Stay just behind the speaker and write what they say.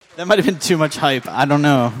That might have been too much hype. I don't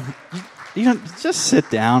know. You don't, just sit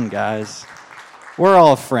down, guys. We're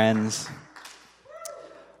all friends.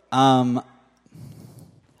 Now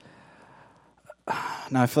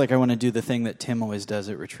I feel like I want to do the thing that Tim always does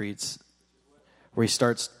at retreats, where he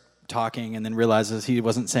starts talking and then realizes he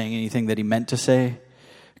wasn't saying anything that he meant to say,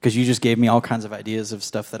 because you just gave me all kinds of ideas of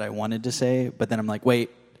stuff that I wanted to say, but then I'm like, wait,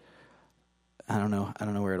 I don't know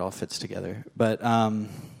where it all fits together. But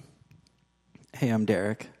hey, I'm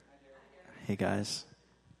Derek. Hey guys,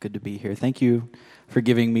 good to be here. Thank you for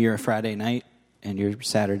giving me your Friday night and your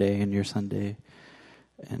Saturday and your Sunday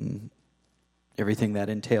and everything that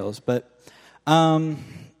entails. But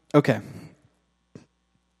okay.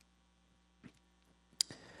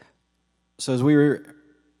 So as we were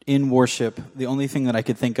in worship, the only thing that I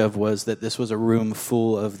could think of was that this was a room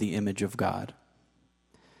full of the image of God.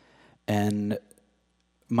 And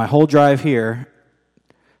my whole drive here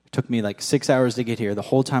took me like 6 hours to get here. The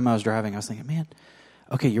whole time I was driving, I was thinking, man,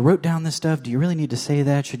 okay, you wrote down this stuff. Do you really need to say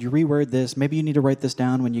that? Should you reword this? Maybe you need to write this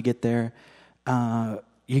down when you get there. You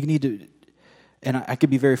need to, and I could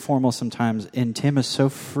be very formal sometimes, and Tim is so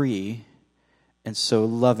free and so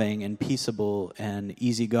loving and peaceable and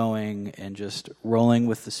easygoing and just rolling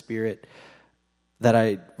with the Spirit that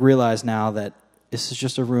I realize now that this is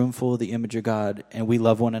just a room full of the image of God, and we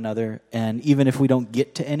love one another. And even if we don't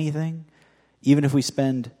get to anything, even if we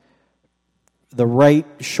spend the right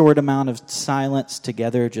short amount of silence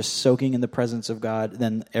together, just soaking in the presence of God,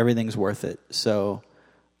 then everything's worth it. So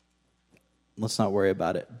let's not worry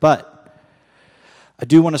about it. But I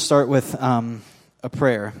do want to start with a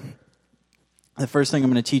prayer. The first thing I'm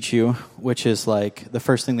going to teach you, which is like the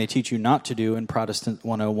first thing they teach you not to do in Protestant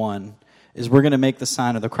 101, is we're going to make the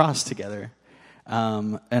sign of the cross together.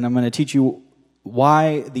 And I'm going to teach you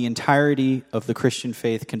why the entirety of the Christian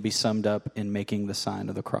faith can be summed up in making the sign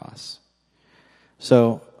of the cross.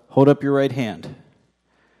 So hold up your right hand.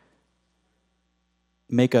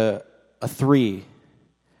 Make a 3.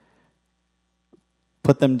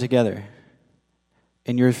 Put them together.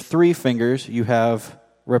 In your 3 fingers, you have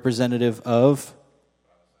representative of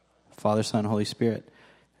Father, Son, Holy Spirit.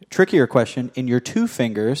 Trickier question. In your 2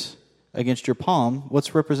 fingers against your palm,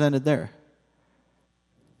 what's represented there?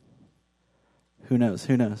 Who knows?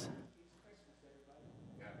 Who knows?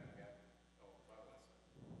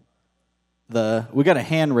 We got a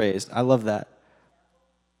hand raised. I love that.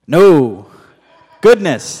 No.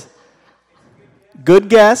 Goodness. Good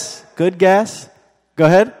guess. Good guess. Go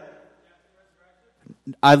ahead.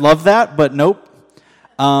 I love that, but nope.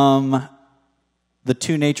 The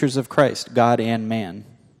 2 natures of Christ, God and man.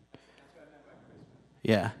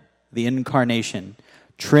 Yeah. The incarnation.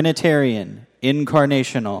 Trinitarian.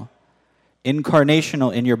 Incarnational.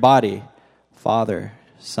 Incarnational in your body. Father,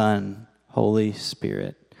 Son, Holy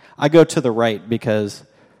Spirit. I go to the right because,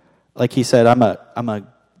 like he said, I'm a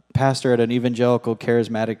pastor at an evangelical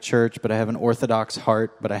charismatic church, but I have an Orthodox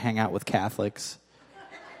heart, but I hang out with Catholics.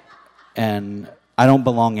 And I don't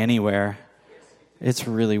belong anywhere. It's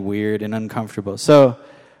really weird and uncomfortable. So,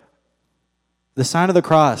 the sign of the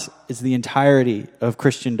cross is the entirety of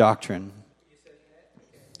Christian doctrine.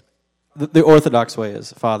 The Orthodox way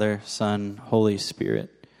is Father, Son, Holy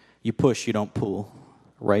Spirit. You push, you don't pull.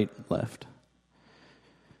 Right, left.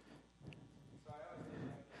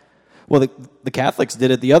 Well, the Catholics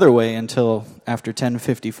did it the other way until after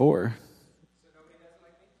 1054.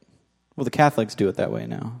 Well, the Catholics do it that way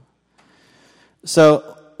now.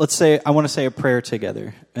 So let's say, I want to say a prayer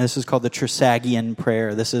together. And this is called the Trisagion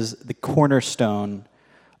prayer. This is the cornerstone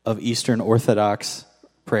of Eastern Orthodox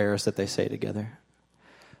prayers that they say together.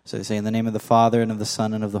 So they say, in the name of the Father, and of the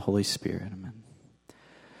Son, and of the Holy Spirit. Amen.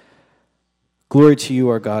 Glory to you,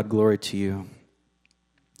 our God, glory to you.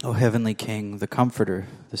 O heavenly King, the Comforter,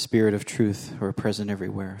 the Spirit of truth, who are present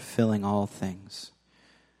everywhere, filling all things,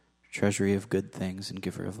 treasury of good things and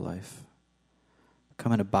giver of life.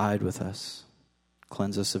 Come and abide with us.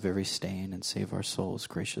 Cleanse us of every stain and save our souls,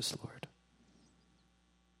 gracious Lord.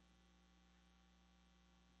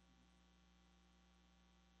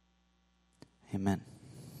 Amen.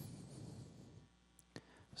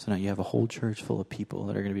 So now you have a whole church full of people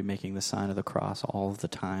that are going to be making the sign of the cross all of the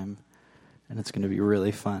time. And it's going to be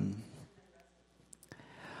really fun.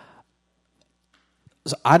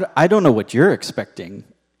 So I don't know what you're expecting.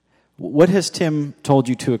 What has Tim told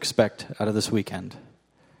you to expect out of this weekend?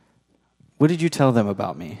 What did you tell them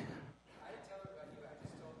about me? I didn't tell them about you. I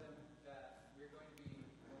just told them that we're going to be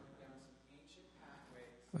going down some ancient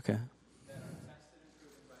pathways Okay. that are tested and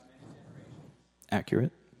proven by many generations.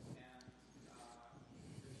 Accurate. And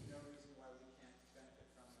there's no reason why we can't benefit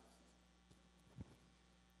from them.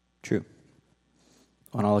 True.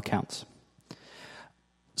 On all accounts.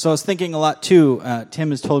 So I was thinking a lot too. Tim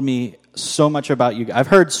has told me so much about you. I've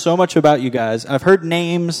heard so much about you guys. I've heard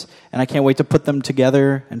names, and I can't wait to put them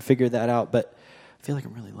together and figure that out. But I feel like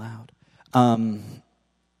I'm really loud.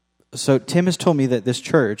 So Tim has told me that this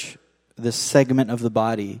church, this segment of the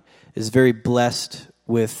body, is very blessed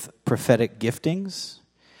with prophetic giftings,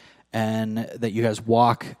 and that you guys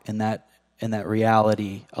walk in that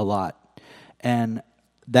reality a lot, and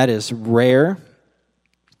that is rare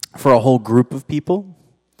for a whole group of people,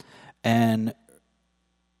 and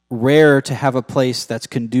rare to have a place that's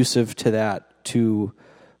conducive to that, to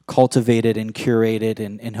cultivate it and curate it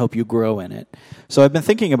and help you grow in it. So I've been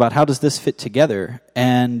thinking about how does this fit together,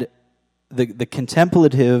 and the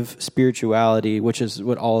contemplative spirituality, which is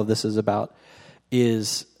what all of this is about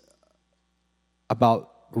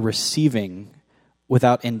receiving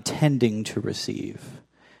without intending to receive.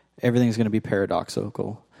 Everything's going to be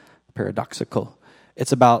paradoxical.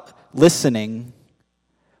 It's about listening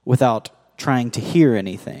without trying to hear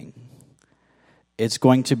anything. It's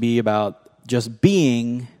going to be about just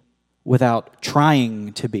being without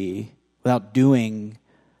trying to be, without doing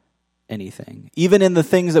anything. Even in the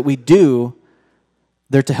things that we do,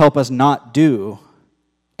 they're to help us not do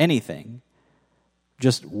anything.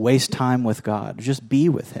 Just waste time with God. Just be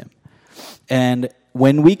with Him. And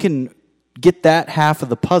when we can get that half of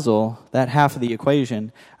the puzzle, that half of the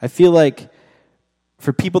equation, I feel like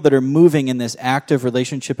for people that are moving in this active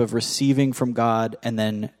relationship of receiving from God and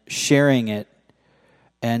then sharing it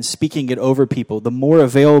and speaking it over people, the more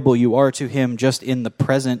available you are to Him just in the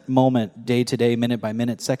present moment, day to day, minute by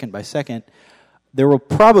minute, second by second, there will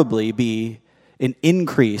probably be an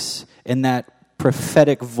increase in that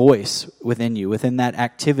prophetic voice within you, within that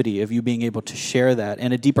activity of you being able to share that,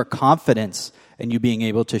 and a deeper confidence in you being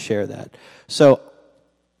able to share that. So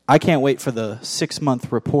I can't wait for the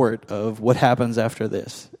 6-month report of what happens after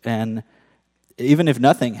this. And even if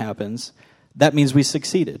nothing happens, that means we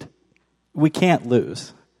succeeded. We can't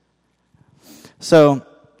lose. So,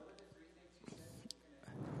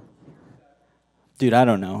 dude, I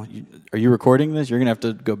don't know. Are you recording this? You're going to have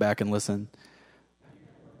to go back and listen.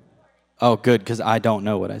 Oh, good, because I don't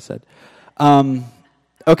know what I said.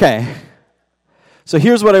 Okay. So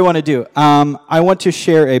here's what I want to do. I want to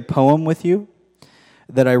share a poem with you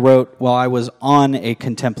that I wrote while I was on a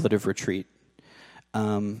contemplative retreat,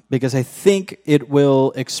 because I think it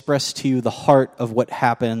will express to you the heart of what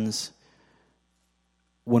happens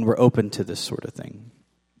when we're open to this sort of thing.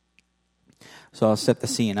 So I'll set the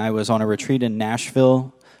scene. I was on a retreat in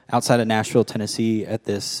Nashville, outside of Nashville, Tennessee, at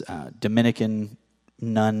this Dominican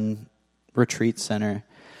nun retreat center,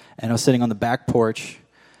 and I was sitting on the back porch,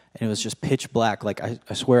 and it was just pitch black. Like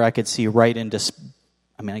I swear I could see right into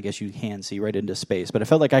I guess you can see right into space, but I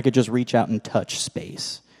felt like I could just reach out and touch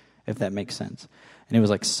space, if that makes sense. And it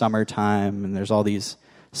was like summertime, and there's all these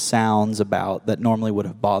sounds about that normally would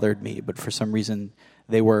have bothered me, but for some reason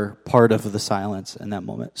they were part of the silence in that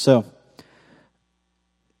moment. So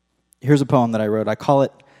here's a poem that I wrote. I call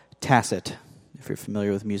it Tacit, if you're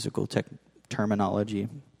familiar with musical terminology.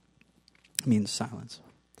 It means silence.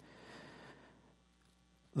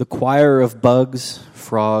 The choir of bugs,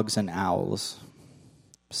 frogs, and owls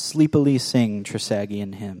sleepily sing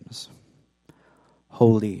Trisagion hymns.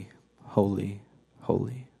 Holy, holy,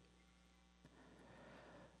 holy.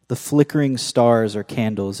 The flickering stars are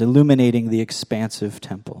candles illuminating the expansive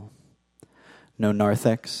temple. No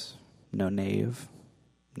narthex, no nave,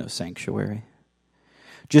 no sanctuary.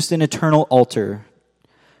 Just an eternal altar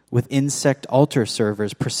with insect altar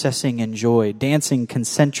servers processing in joy, dancing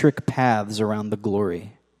concentric paths around the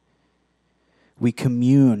glory. We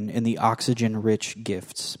commune in the oxygen-rich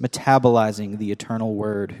gifts, metabolizing the eternal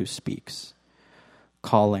word who speaks,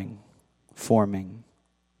 calling, forming,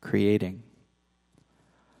 creating.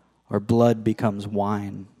 Our blood becomes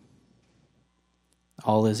wine.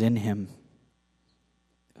 All is in Him.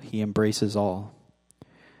 He embraces all.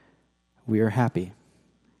 We are happy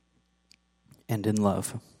and in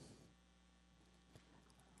love.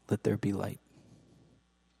 Let there be light.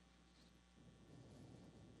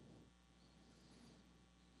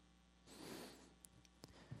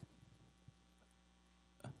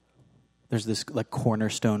 There's this like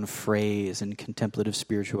cornerstone phrase in contemplative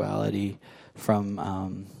spirituality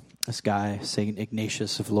from this guy, St.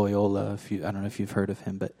 Ignatius of Loyola. I don't know if you've heard of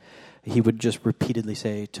him, but he would just repeatedly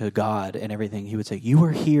say to God and everything, he would say, "You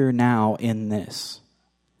are here now in this.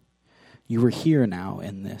 You are here now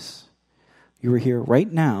in this. You are here right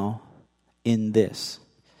now in this."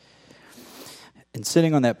 And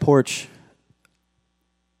sitting on that porch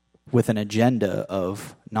with an agenda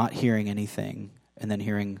of not hearing anything, and then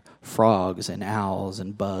hearing frogs and owls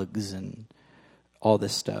and bugs and all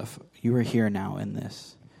this stuff. You are here now in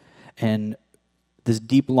this. and this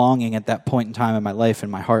deep longing at that point in time in my life, in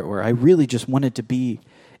my heart, where I really just wanted to be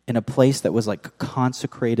in a place that was like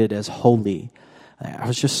consecrated as holy. I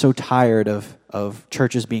was just so tired of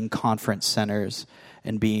churches being conference centers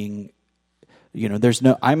and being,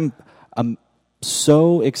 I'm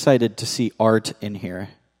so excited to see art in here.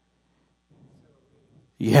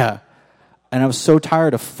 Yeah. And I was so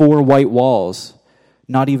tired of 4 white walls,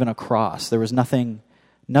 not even a cross. There was nothing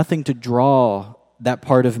to draw that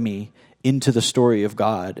part of me into the story of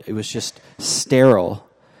God. It was just sterile.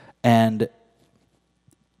 And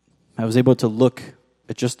I was able to look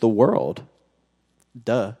at just the world.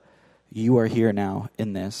 Duh. You are here now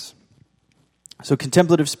in this. So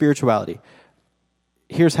contemplative spirituality.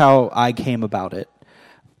 Here's how I came about it.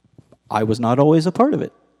 I was not always a part of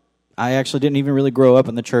it. I actually didn't even really grow up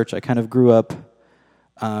in the church. I kind of grew up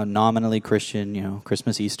nominally Christian,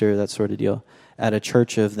 Christmas, Easter, that sort of deal, at a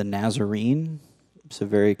church of the Nazarene. It's a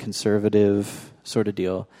very conservative sort of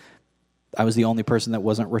deal. I was the only person that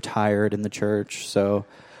wasn't retired in the church. So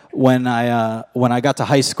when I got to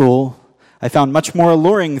high school, I found much more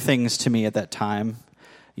alluring things to me at that time.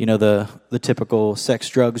 The typical sex,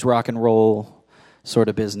 drugs, rock and roll sort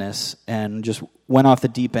of business, and just went off the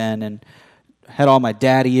deep end and had all my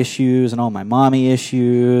daddy issues and all my mommy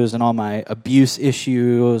issues and all my abuse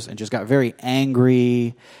issues, and just got very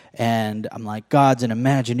angry. And I'm like, God's an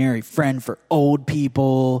imaginary friend for old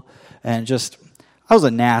people. And I just was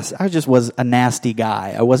a nasty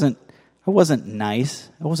guy. I wasn't nice.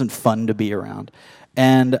 I wasn't fun to be around.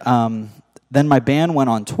 And then my band went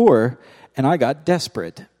on tour, and I got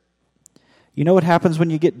desperate. You know what happens when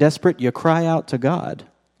you get desperate? You cry out to God.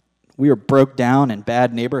 We were broke down in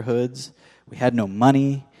bad neighborhoods. We had no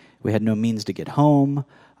money. We had no means to get home.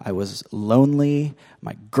 I was lonely.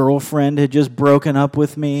 My girlfriend had just broken up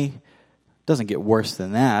with me. Doesn't get worse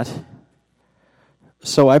than that.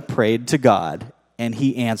 So I prayed to God, and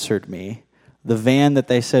He answered me. The van that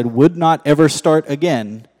they said would not ever start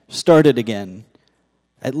again, started again,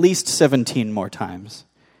 at least 17 more times.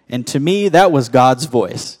 And to me, that was God's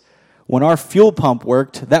voice. When our fuel pump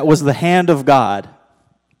worked, that was the hand of God.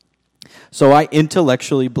 So I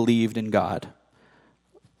intellectually believed in God.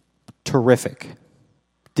 Terrific.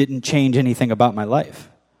 Didn't change anything about my life.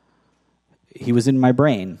 He was in my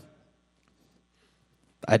brain.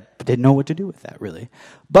 I didn't know what to do with that, really.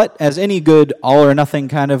 But as any good all-or-nothing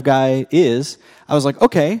kind of guy is, I was like,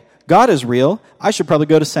 okay, God is real. I should probably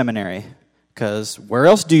go to seminary. Because where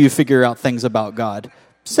else do you figure out things about God?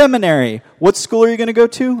 Seminary. What school are you going to go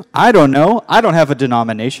to? I don't know. I don't have a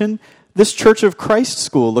denomination. This Church of Christ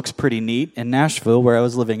school looks pretty neat in Nashville, where I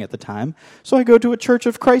was living at the time. So I go to a Church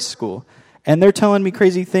of Christ school. And they're telling me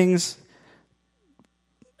crazy things.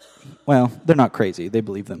 Well, they're not crazy. They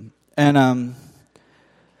believe them. And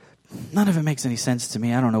none of it makes any sense to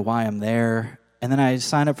me. I don't know why I'm there. And then I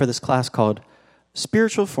signed up for this class called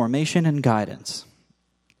Spiritual Formation and Guidance.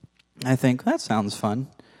 I think, that sounds fun.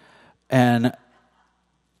 And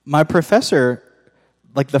my professor,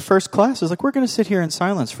 like the first class, is like, we're going to sit here in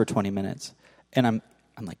silence for 20 minutes. And I'm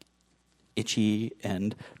like itchy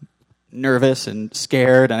and nervous and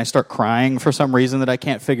scared, and I start crying for some reason that I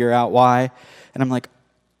can't figure out why. And I'm like,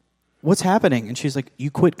 what's happening? And she's like,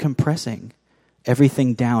 you quit compressing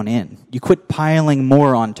everything down in. You quit piling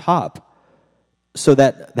more on top. So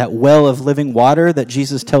that well of living water that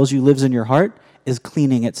Jesus tells you lives in your heart is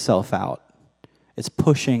cleaning itself out. It's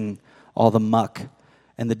pushing all the muck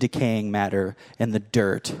and the decaying matter and the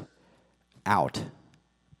dirt out.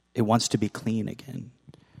 It wants to be clean again.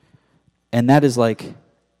 And that is like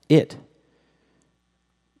it.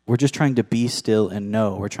 We're just trying to be still and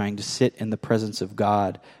know. We're trying to sit in the presence of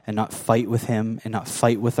God and not fight with Him and not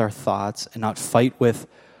fight with our thoughts and not fight with,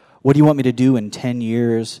 what do you want me to do in 10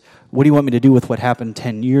 years? What do you want me to do with what happened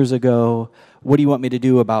 10 years ago? What do you want me to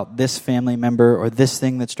do about this family member or this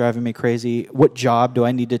thing that's driving me crazy? What job do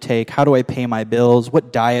I need to take? How do I pay my bills?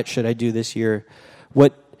 What diet should I do this year?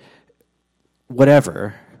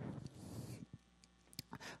 Whatever.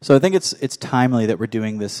 So I think it's timely that we're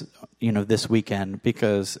doing this, this weekend,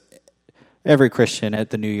 because every Christian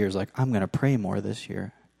at the New Year is like, I'm going to pray more this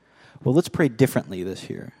year. Well, let's pray differently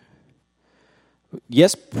this year.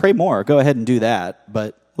 Yes, pray more. Go ahead and do that,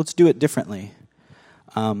 but let's do it differently.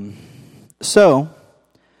 So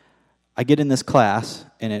I get in this class,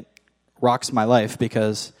 and it rocks my life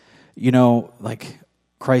because,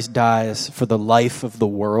 Christ dies for the life of the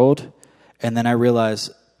world, and then I realize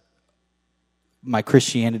my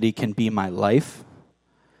Christianity can be my life.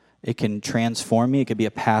 It can transform me. It could be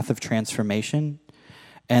a path of transformation.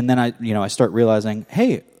 And then I start realizing,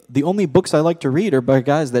 hey, the only books I like to read are by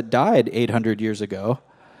guys that died 800 years ago.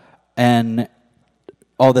 And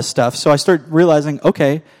all this stuff. So I start realizing,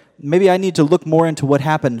 okay, maybe I need to look more into what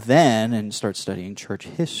happened then and start studying church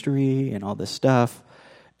history and all this stuff.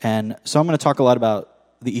 And so I'm going to talk a lot about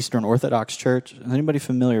the Eastern Orthodox Church. Is anybody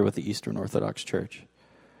familiar with the Eastern Orthodox Church?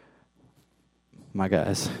 My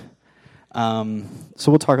guys.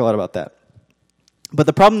 So we'll talk a lot about that. But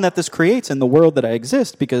the problem that this creates in the world that I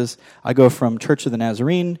exist, because I go from Church of the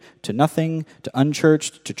Nazarene to nothing, to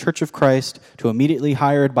unchurched, to Church of Christ, to immediately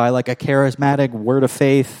hired by like a charismatic, word of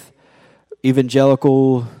faith,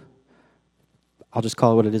 evangelical, I'll just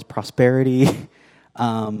call it what it is, prosperity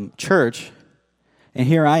church. And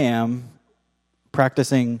here I am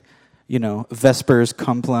practicing, Vespers,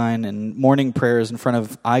 Compline, and morning prayers in front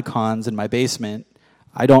of icons in my basement.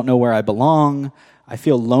 I don't know where I belong. I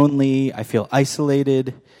feel lonely. I feel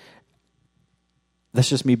isolated. That's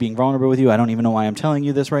just me being vulnerable with you. I don't even know why I'm telling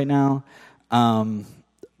you this right now.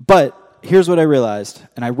 But here's what I realized.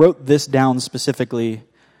 And I wrote this down specifically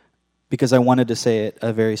because I wanted to say it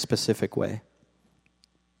a very specific way.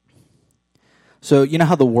 So you know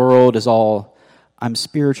how the world is all, I'm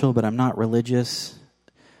spiritual, but I'm not religious?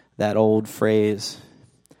 That old phrase.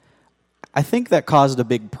 I think that caused a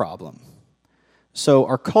big problem. So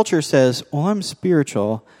our culture says, well, I'm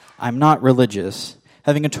spiritual, I'm not religious,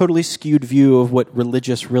 having a totally skewed view of what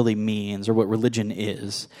religious really means or what religion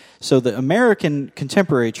is. So the American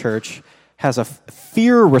contemporary church has a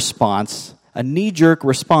fear response, a knee-jerk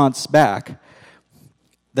response back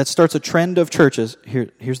that starts a trend of churches,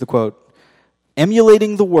 here's the quote,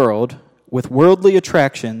 emulating the world with worldly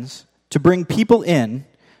attractions to bring people in,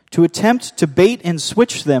 to attempt to bait and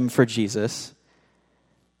switch them for Jesus,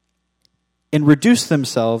 and reduce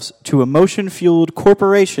themselves to emotion-fueled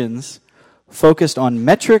corporations focused on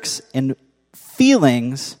metrics and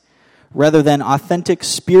feelings rather than authentic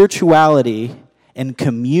spirituality and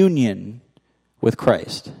communion with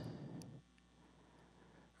Christ.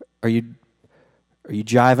 Are you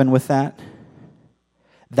jiving with that?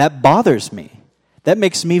 That bothers me. That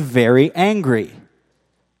makes me very angry,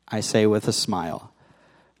 I say with a smile.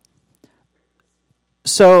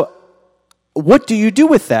 So, what do you do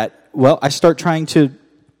with that? Well, I start trying to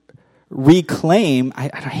reclaim, I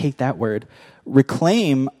hate that word,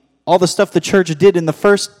 reclaim all the stuff the church did in the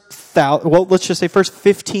first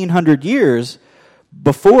 1,500 years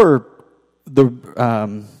before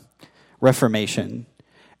the Reformation.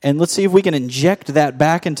 And let's see if we can inject that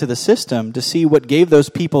back into the system to see what gave those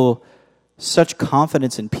people such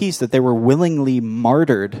confidence and peace that they were willingly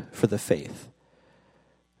martyred for the faith.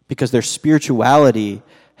 Because their spirituality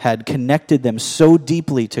had connected them so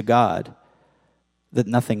deeply to God that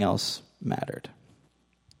nothing else mattered.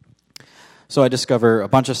 So I discover a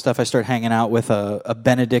bunch of stuff. I start hanging out with a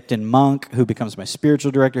Benedictine monk who becomes my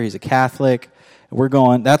spiritual director. He's a Catholic.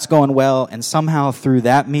 That's going well. And somehow through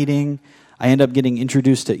that meeting, I end up getting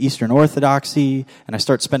introduced to Eastern Orthodoxy, and I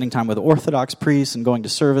start spending time with Orthodox priests and going to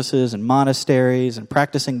services and monasteries and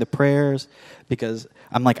practicing the prayers because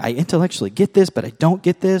I'm like, I intellectually get this, but I don't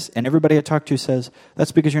get this. And everybody I talk to says,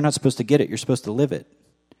 that's because you're not supposed to get it. You're supposed to live it.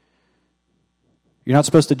 You're not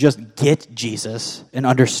supposed to just get Jesus and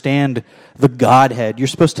understand the Godhead. You're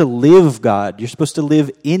supposed to live God. You're supposed to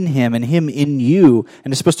live in Him and Him in you.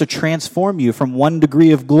 And it's supposed to transform you from one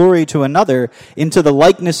degree of glory to another into the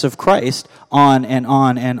likeness of Christ on and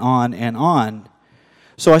on and on and on.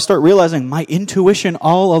 So I start realizing my intuition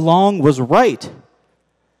all along was right.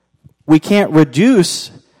 We can't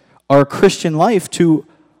reduce our Christian life to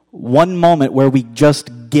one moment where we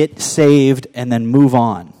just get saved and then move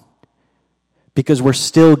on. Because we're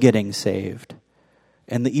still getting saved.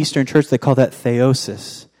 In the Eastern Church, they call that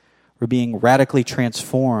theosis. We're being radically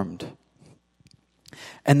transformed.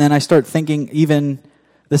 And then I start thinking even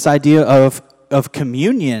this idea of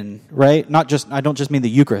communion, right? I don't just mean the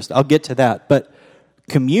Eucharist. I'll get to that. But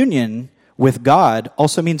communion with God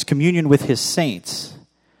also means communion with His saints.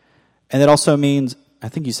 And it also means, I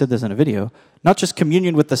think you said this in a video, not just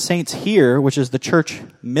communion with the saints here, which is the church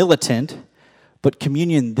militant, but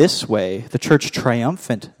communion this way, the church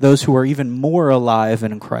triumphant, those who are even more alive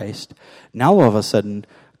in Christ. Now all of a sudden,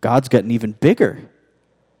 God's gotten even bigger.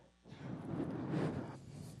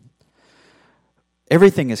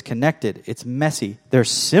 Everything is connected. It's messy. There's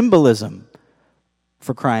symbolism,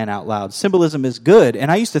 for crying out loud. Symbolism is good.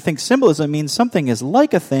 And I used to think symbolism means something is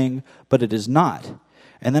like a thing, but it is not.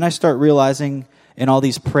 And then I start realizing in all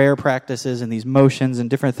these prayer practices and these motions and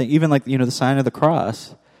different things, even like, the sign of the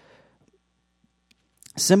cross,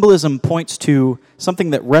 symbolism points to something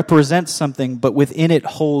that represents something, but within it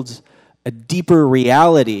holds a deeper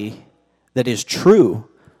reality that is true.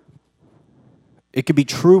 It could be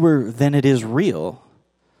truer than it is real.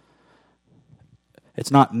 It's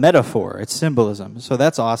not metaphor, it's symbolism. So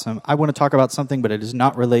that's awesome. I want to talk about something, but it is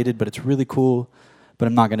not related, but it's really cool, but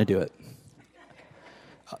I'm not going to do it.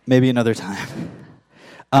 Maybe another time.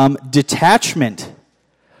 Detachment.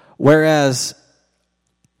 Whereas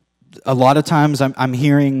a lot of times I'm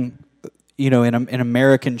hearing, in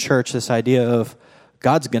American church, this idea of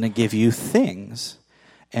God's going to give you things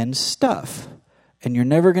and stuff, and you're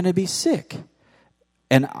never going to be sick.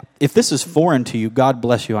 And if this is foreign to you, God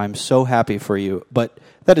bless you. I'm so happy for you. But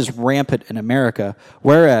that is rampant in America.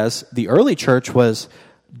 Whereas the early church was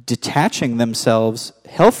detaching themselves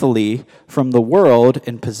healthily from the world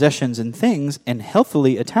and possessions and things and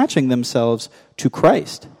healthily attaching themselves to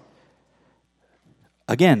Christ.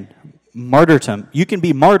 Again, martyrdom. You can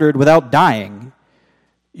be martyred without dying.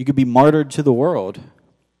 You could be martyred to the world.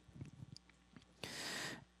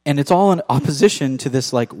 And it's all in opposition to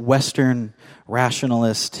this Western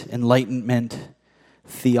rationalist Enlightenment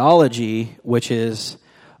theology, which is,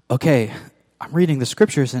 okay, I'm reading the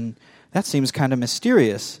scriptures and that seems kind of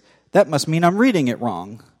mysterious. That must mean I'm reading it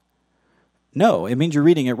wrong. No, it means you're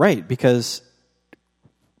reading it right because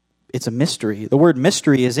it's a mystery. The word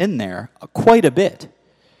mystery is in there quite a bit.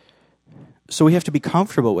 So we have to be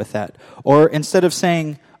comfortable with that. Or instead of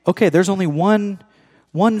saying, okay, there's only one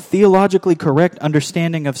theologically correct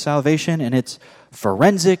understanding of salvation, and it's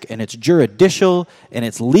forensic, and it's juridical, and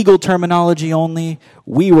it's legal terminology only.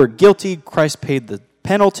 We were guilty. Christ paid the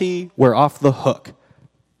penalty. We're off the hook.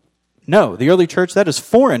 No, the early church, that is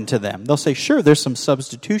foreign to them. They'll say, sure, there's some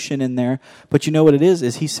substitution in there, but you know what it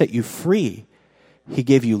is he set you free. He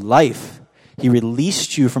gave you life. He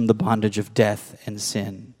released you from the bondage of death and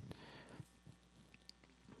sin.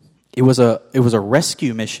 It was a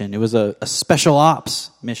rescue mission. It was a special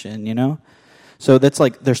ops mission, So that's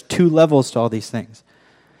there's two levels to all these things.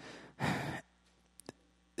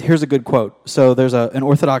 Here's a good quote. So there's an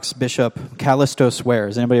Orthodox bishop, Callistos Ware.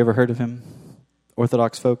 Has anybody ever heard of him?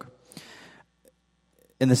 Orthodox folk?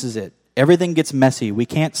 And this is it. Everything gets messy. We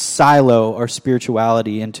can't silo our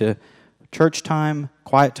spirituality into church time,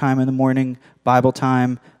 quiet time in the morning, Bible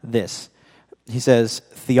time, this. He says,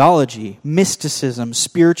 theology, mysticism,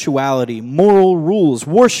 spirituality, moral rules,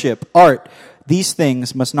 worship, art, these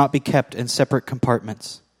things must not be kept in separate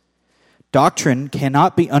compartments. Doctrine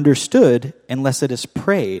cannot be understood unless it is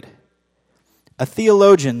prayed. A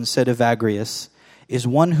theologian, said Evagrius, is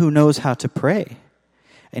one who knows how to pray.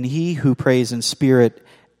 And he who prays in spirit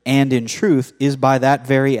and in truth is by that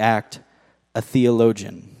very act a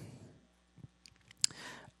theologian.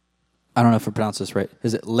 I don't know if I pronounce this right.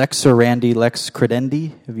 Is it lex orandi, lex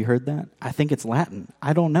credendi? Have you heard that? I think it's Latin.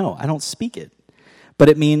 I don't know. I don't speak it. But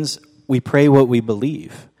it means we pray what we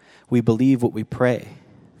believe. We believe what we pray.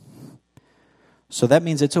 So that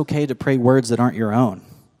means it's okay to pray words that aren't your own.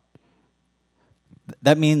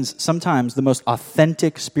 That means sometimes the most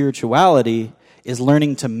authentic spirituality is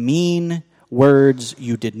learning to mean words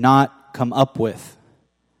you did not come up with.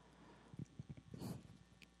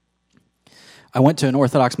 I went to an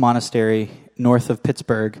Orthodox monastery north of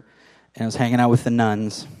Pittsburgh, and I was hanging out with the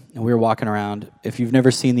nuns, and we were walking around. If you've never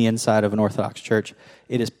seen the inside of an Orthodox church,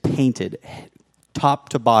 it is painted top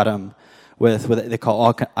to bottom with what they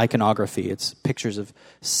call iconography. It's pictures of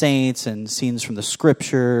saints and scenes from the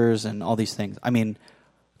scriptures and all these things. I mean,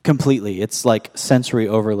 completely. It's like sensory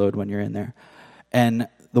overload when you're in there. And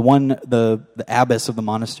the abbess of the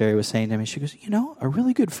monastery was saying to me, she goes, a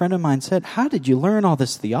really good friend of mine said, how did you learn all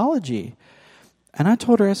this theology? And I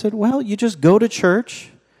told her, I said, well, you just go to church,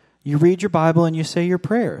 you read your Bible, and you say your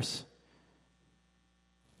prayers.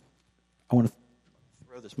 I want to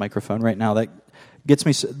throw this microphone right now. That gets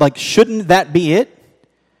me, shouldn't that be it?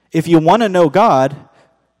 If you want to know God,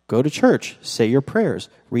 go to church, say your prayers,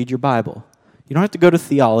 read your Bible. You don't have to go to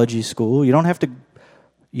theology school. You don't have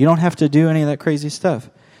to do any of that crazy stuff.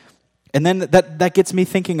 And then that gets me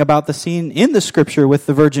thinking about the scene in the scripture with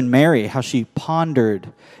the Virgin Mary, how she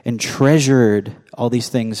pondered and treasured all these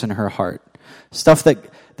things in her heart. Stuff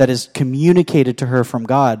that is communicated to her from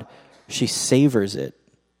God, she savors it.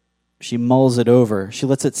 She mulls it over. She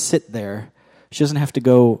lets it sit there. She doesn't have to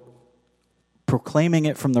go proclaiming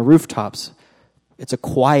it from the rooftops. It's a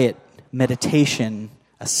quiet meditation,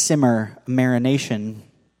 a simmer, a marination.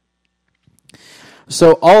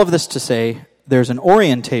 So all of this to say, there's an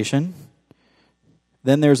orientation,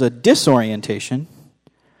 then there's a disorientation,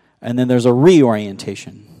 and then there's a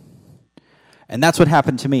reorientation. And that's what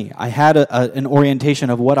happened to me. I had an orientation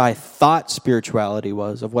of what I thought spirituality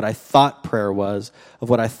was, of what I thought prayer was, of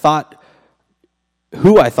what I thought,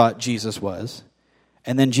 who I thought Jesus was.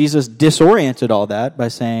 And then Jesus disoriented all that by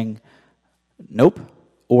saying, nope,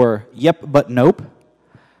 or yep, but nope.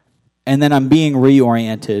 And then I'm being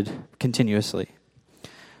reoriented continuously.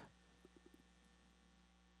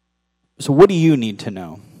 So what do you need to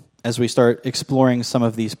know as we start exploring some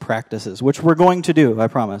of these practices, which we're going to do, I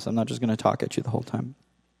promise. I'm not just going to talk at you the whole time.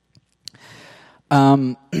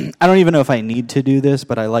 I don't even know if I need to do this,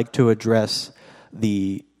 but I like to address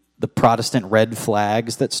the Protestant red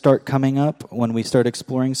flags that start coming up when we start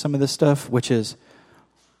exploring some of this stuff, which is,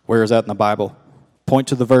 where is that in the Bible? Point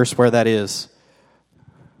to the verse where that is.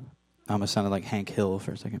 I almost sounded like Hank Hill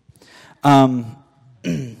for a second.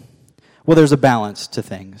 Well, there's a balance to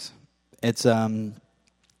things. It's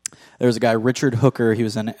there was a guy, Richard Hooker. He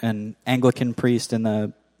was an Anglican priest in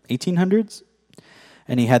the 1800s,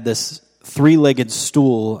 and he had this three-legged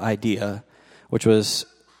stool idea, which was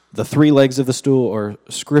the three legs of the stool, or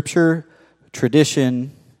Scripture,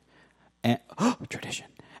 tradition,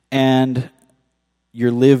 and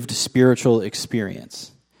your lived spiritual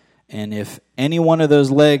experience. And if any one of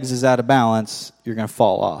those legs is out of balance, you're going to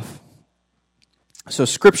fall off. So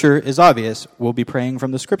Scripture is obvious. We'll be praying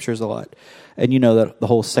from the Scriptures a lot. And you know that the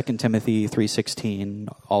whole 2 Timothy 3:16,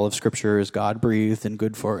 all of Scripture is God-breathed and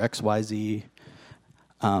good for X, Y, Z.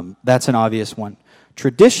 That's an obvious one.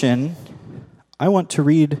 Tradition, I want to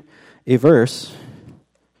read a verse.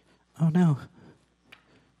 Oh, no.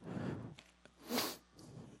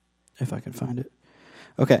 If I can find it.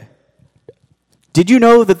 Okay. Did you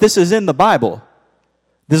know that this is in the Bible?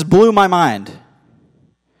 This blew my mind.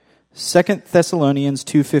 2 Thessalonians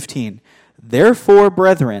 2:15. Therefore,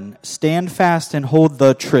 brethren, stand fast and hold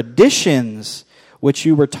the traditions which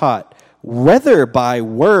you were taught, whether by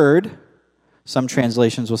word, some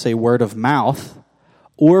translations will say word of mouth,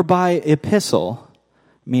 or by epistle,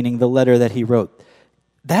 meaning the letter that he wrote.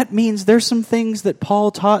 That means there's some things that Paul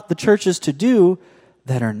taught the churches to do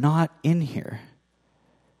that are not in here.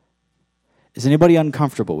 Is anybody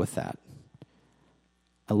uncomfortable with that?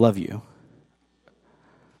 I love you.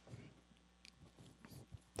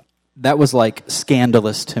 That was like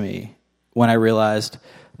scandalous to me when I realized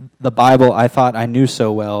the Bible I thought I knew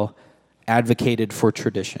so well advocated for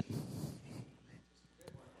tradition.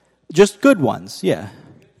 Just good ones, yeah.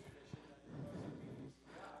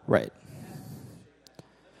 Right.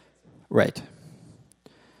 Right.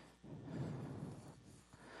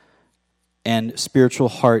 And spiritual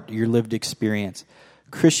heart, your lived experience.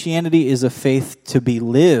 Christianity is a faith to be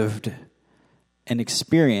lived and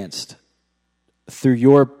experienced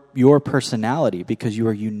through your personality, because you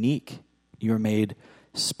are unique. You are made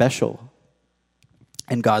special.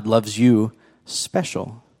 And God loves you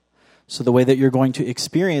special. So the way that you're going to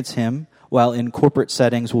experience Him, while in corporate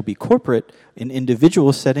settings will be corporate, in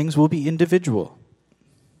individual settings will be individual.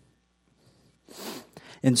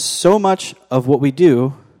 And so much of what we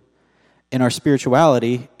do in our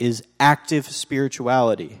spirituality is active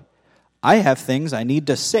spirituality. I have things I need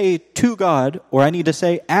to say to God, or I need to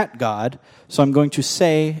say at God, so I'm going to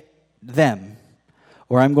say them,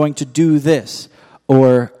 or I'm going to do this,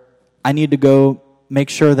 or I need to go make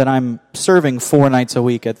sure that I'm serving 4 nights a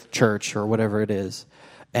week at the church, or whatever it is.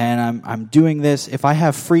 And I'm doing this. If I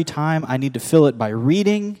have free time, I need to fill it by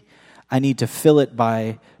reading. I need to fill it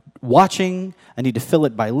by watching. I need to fill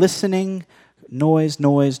it by listening. Noise,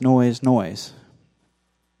 noise, noise, noise.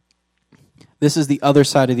 This is the other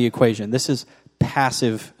side of the equation. This is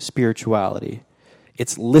passive spirituality.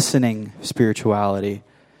 It's listening spirituality.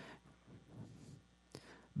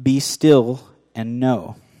 Be still and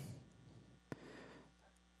know.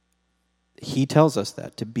 He tells us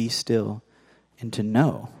that, to be still and to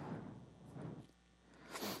know.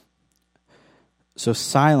 So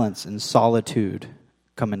silence and solitude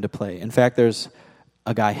come into play. In fact, there's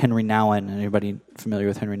a guy, Henry Nouwen. Anybody familiar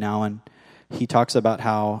with Henry Nouwen? He talks about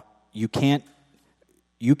how you can't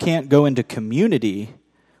go into community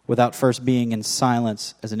without first being in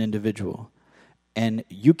silence as an individual. And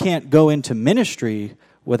you can't go into ministry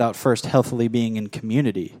without first healthily being in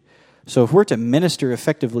community. So if we're to minister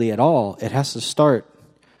effectively at all, it has to start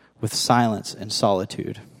with silence and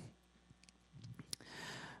solitude.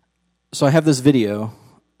 So I have this video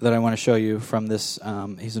that I want to show you from this.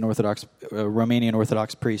 He's an Romanian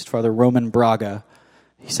Orthodox priest, Father Roman Braga.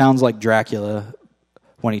 He sounds like Dracula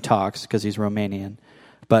when he talks because he's Romanian.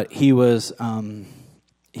 But he was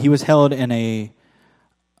held in a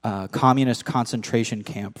communist concentration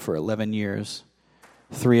camp for 11 years,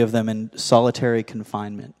 3 of them in solitary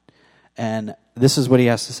confinement. And this is what he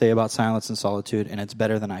has to say about silence and solitude, and it's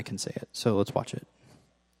better than I can say it. So let's watch it.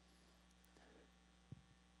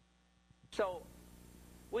 So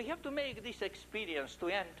we have to make this experience to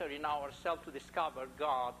enter in ourselves, to discover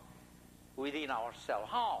God within ourselves.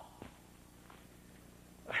 How?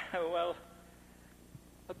 Well,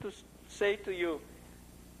 to say to you,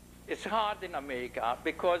 it's hard in America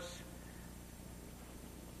because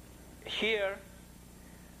here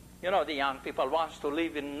You know, the young people wants to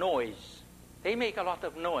live in noise. They make a lot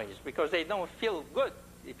of noise because they don't feel good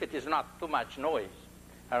if it is not too much noise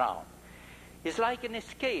around. It's like an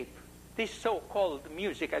escape. This so-called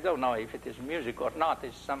music, I don't know if it is music or not,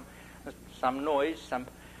 it's some noise,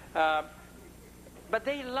 but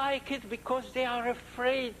they like it because they are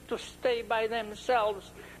afraid to stay by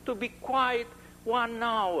themselves, to be quiet 1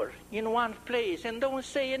 hour in one place and don't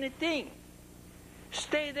say anything.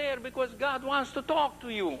 Stay there because God wants to talk to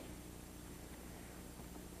you.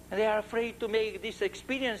 And they are afraid to make these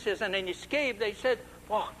experiences and an escape. They said,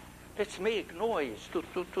 "Oh, let's make noise to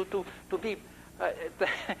be."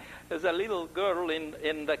 As a little girl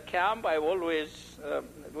in the camp, I always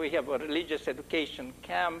we have a religious education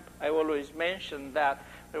camp. I always mention that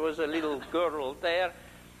there was a little girl there.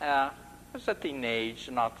 Was a teenage,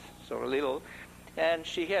 not so little, and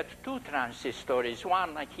she had 2 transistors,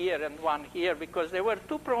 one here and one here, because there were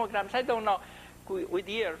 2 programs. I don't know, with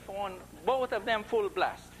earphone, both of them full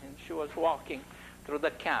blast. And she was walking through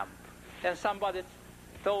the camp. And somebody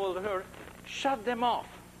told her, shut them off.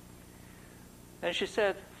 And she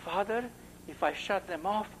said, Father, if I shut them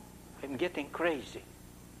off, I'm getting crazy.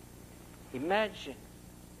 Imagine,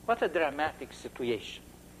 what a dramatic situation.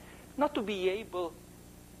 Not to be able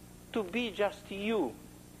to be just you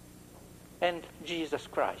and Jesus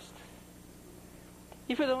Christ.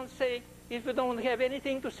 If you don't have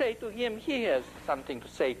anything to say to him, he has something to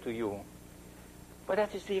say to you. But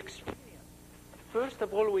that is the experience. First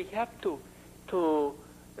of all, we have to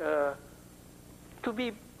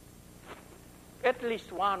be at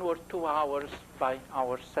least 1 or 2 hours by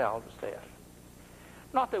ourselves there.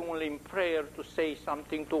 Not only in prayer to say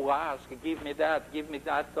something, to ask, give me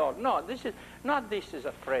that thought. No, this is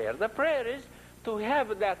a prayer. The prayer is to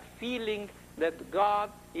have that feeling that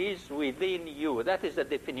God is within you. That is the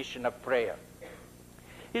definition of prayer.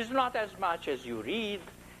 It's not as much as you read.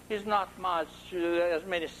 It's not much as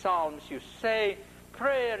many psalms you say.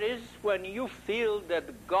 Prayer is when you feel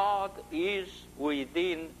that God is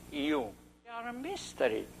within you. We are a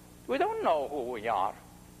mystery. We don't know who we are.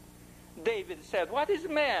 David said, what is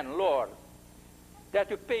man, Lord,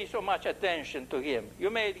 that you pay so much attention to him? You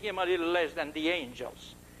made him a little less than the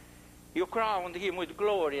angels. You crowned him with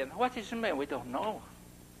glory. And what is man? We don't know.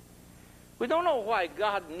 We don't know why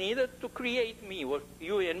God needed to create me, or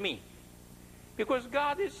you and me. Because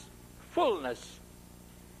God is fullness.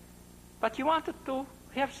 But he wanted to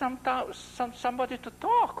have somebody to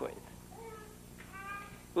talk with.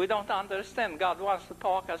 We don't understand. God wants to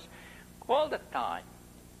talk us all the time.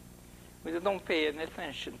 We don't pay any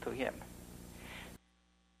attention to him.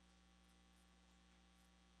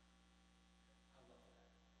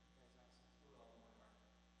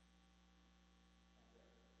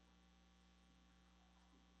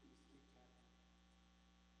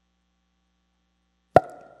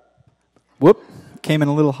 Whoop, came in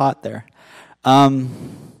a little hot there. And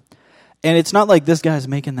it's not like this guy's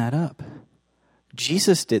making that up.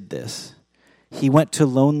 Jesus did this. He went to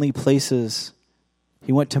lonely places.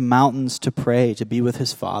 He went to mountains to pray, to be with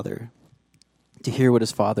his Father, to hear what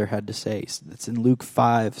his Father had to say. It's in Luke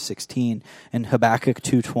 5:16. In Habakkuk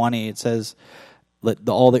 2:20, it says, let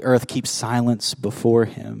all the earth keep silence before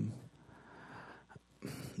him.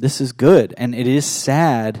 This is good, and it is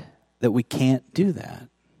sad that we can't do that.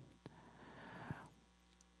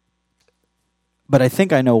 But I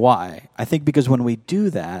think I know why. I think because when we do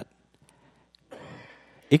that,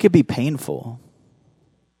 it could be painful.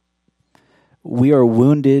 We are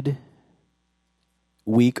wounded,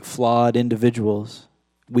 weak, flawed individuals.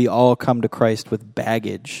 We all come to Christ with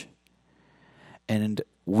baggage. And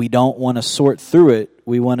we don't want to sort through it.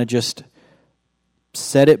 We want to just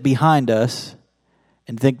set it behind us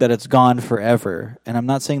and think that it's gone forever. And I'm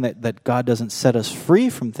not saying that God doesn't set us free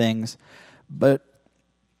from things, but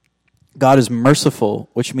God is merciful,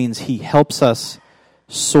 which means he helps us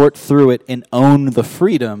sort through it and own the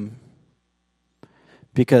freedom,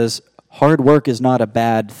 because hard work is not a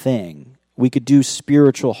bad thing. We could do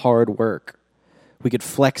spiritual hard work. We could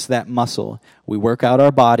flex that muscle. We work out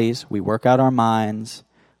our bodies. We work out our minds.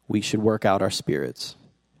 We should work out our spirits.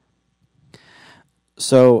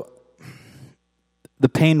 So, the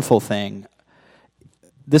painful thing,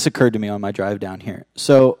 this occurred to me on my drive down here.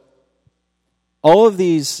 So, all of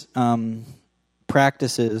these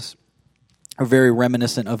practices are very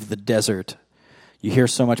reminiscent of the desert. You hear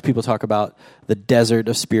so much people talk about the desert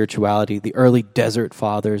of spirituality, the early desert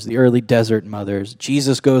fathers, the early desert mothers.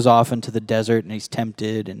 Jesus goes off into the desert and he's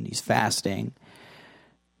tempted and he's fasting.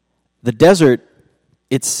 The desert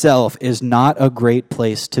itself is not a great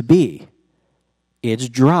place to be. It's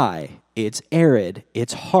dry, it's arid,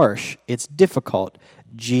 it's harsh, it's difficult.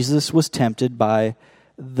 Jesus was tempted by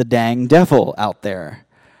the dang devil out there.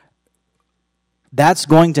 That's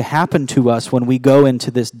going to happen to us when we go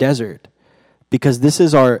into this desert, because it's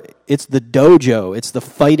the dojo, it's the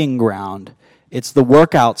fighting ground, it's the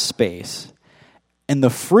workout space. And the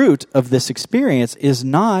fruit of this experience is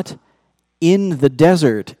not in the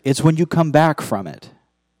desert, it's when you come back from it.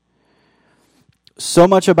 So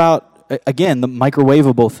much about, again, the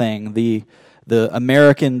microwavable thing, the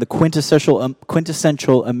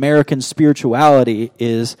quintessential American spirituality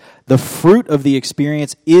is the fruit of the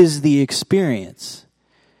experience is the experience.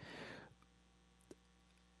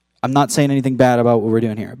 I'm not saying anything bad about what we're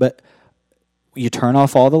doing here, but you turn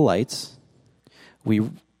off all the lights.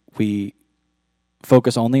 We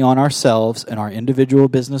focus only on ourselves and our individual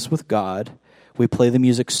business with God. We play the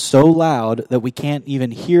music so loud that we can't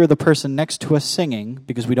even hear the person next to us singing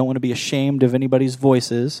because we don't want to be ashamed of anybody's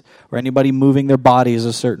voices or anybody moving their bodies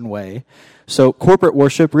a certain way. So corporate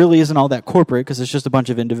worship really isn't all that corporate because it's just a bunch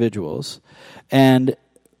of individuals. And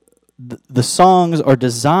the songs are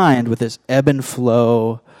designed with this ebb and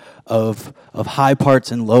flow of high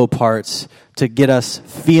parts and low parts to get us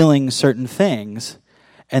feeling certain things.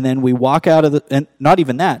 And then we walk out of and not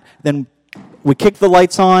even that, then we kick the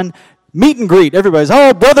lights on, meet and greet. Everybody's,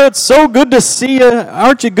 oh, brother, it's so good to see you.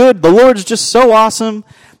 Aren't you good? The Lord's just so awesome.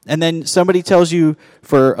 And then somebody tells you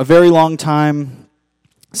for a very long time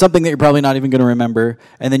something that you're probably not even going to remember,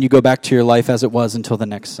 and then you go back to your life as it was until the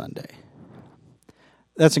next Sunday.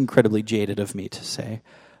 That's incredibly jaded of me to say.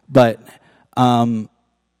 But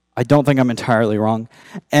I don't think I'm entirely wrong.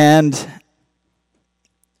 And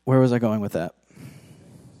where was I going with that?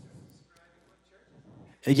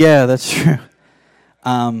 Yeah, that's true.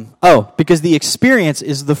 Because the experience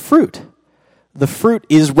is the fruit. The fruit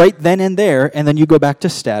is right then and there, and then you go back to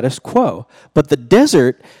status quo. But the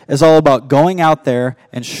desert is all about going out there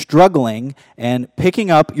and struggling and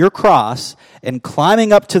picking up your cross and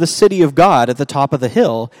climbing up to the city of God at the top of the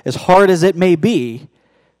hill, as hard as it may be,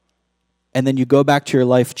 and then you go back to your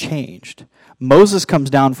life changed. Moses comes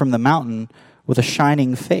down from the mountain with a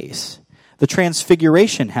shining face. The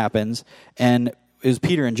transfiguration happens, and it was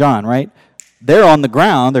Peter and John, right? They're on the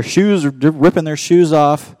ground, they're ripping their shoes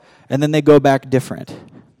off, and then they go back different.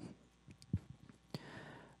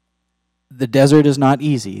 The desert is not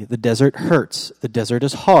easy. The desert hurts. The desert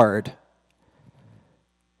is hard.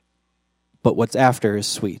 But what's after is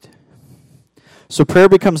sweet. So prayer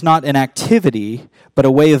becomes not an activity, but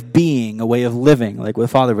a way of being, a way of living, like what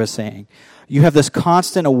Father was saying. You have this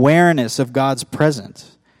constant awareness of God's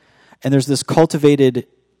presence. And there's this cultivated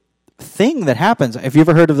thing that happens. Have you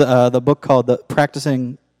ever heard of the book called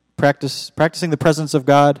Practicing the Presence of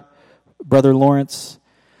God? Brother Lawrence.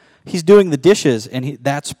 He's doing the dishes, and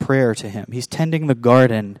that's prayer to him. He's tending the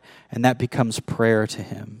garden, and that becomes prayer to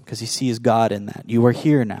him because he sees God in that. You are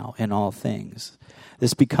here now in all things.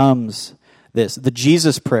 This becomes the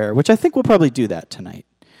Jesus prayer, which I think we'll probably do that tonight,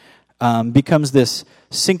 becomes this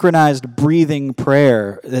synchronized breathing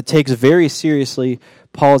prayer that takes very seriously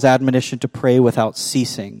Paul's admonition to pray without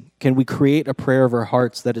ceasing. Can we create a prayer of our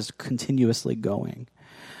hearts that is continuously going?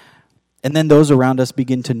 And then those around us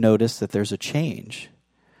begin to notice that there's a change.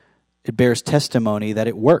 It bears testimony that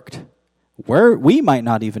it worked. We might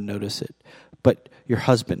not even notice it, but your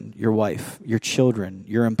husband, your wife, your children,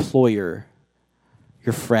 your employer,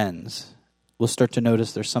 your friends will start to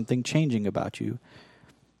notice there's something changing about you.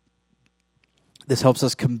 This helps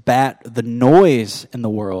us combat the noise in the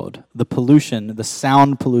world, the pollution, the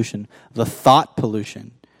sound pollution, the thought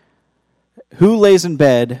pollution. Who lays in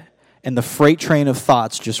bed and the freight train of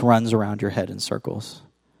thoughts just runs around your head in circles?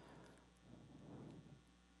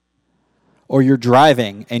 Or you're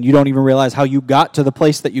driving and you don't even realize how you got to the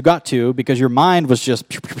place that you got to because your mind was just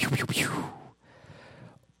pew, pew, pew, pew, pew.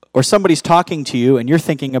 Or somebody's talking to you and you're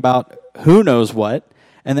thinking about who knows what,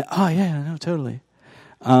 and then, oh yeah, no, totally.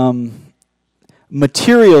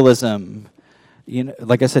 Materialism,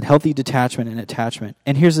 like I said, healthy detachment and attachment.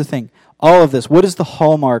 And here's the thing, all of this, what is the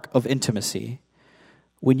hallmark of intimacy?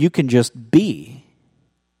 When you can just be.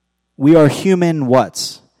 We are human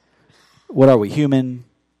whats? What are we? Human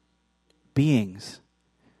beings.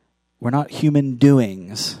 We're not human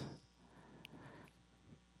doings.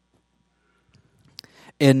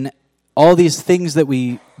 And all these things that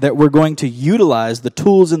we're going to utilize, the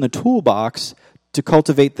tools in the toolbox to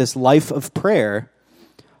cultivate this life of prayer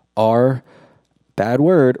are, bad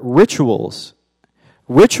word, rituals.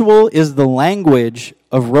 Ritual is the language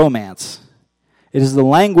of romance. It is the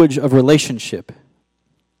language of relationship.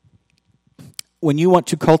 When you want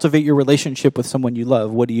to cultivate your relationship with someone you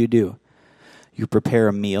love, what do? You prepare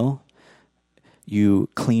a meal. You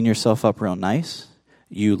clean yourself up real nice.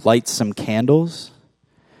 You light some candles.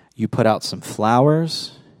 You put out some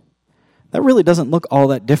flowers. That really doesn't look all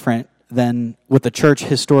that different than what the church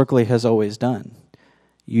historically has always done.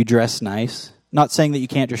 You dress nice. Not saying that you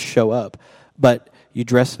can't just show up, but you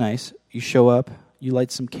dress nice, you show up, you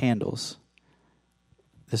light some candles.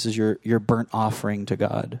 This is your burnt offering to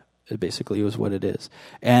God. It basically is what it is.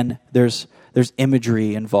 And there's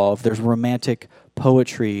imagery involved. There's romantic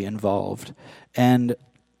poetry involved. And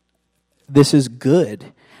this is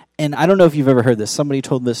good. And I don't know if you've ever heard this. Somebody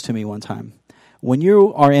told this to me one time. When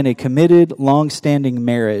you are in a committed, long-standing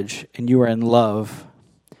marriage and you are in love,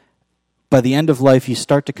 by the end of life, you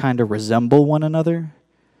start to kind of resemble one another.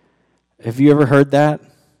 Have you ever heard that?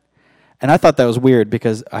 And I thought that was weird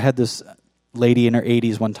because I had this lady in her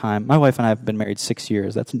 80s one time. My wife and I have been married 6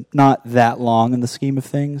 years. That's not that long in the scheme of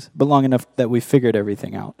things, but long enough that we figured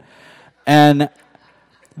everything out. And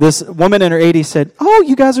this woman in her 80s said, "Oh,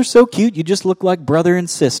 you guys are so cute. You just look like brother and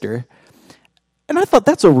sister." And I thought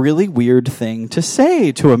that's a really weird thing to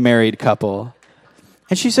say to a married couple.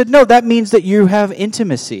 And she said, "No, that means that you have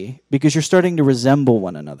intimacy because you're starting to resemble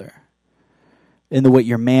one another in the way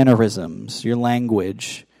your mannerisms, your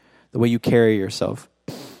language, the way you carry yourself."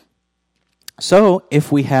 So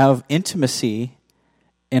if we have intimacy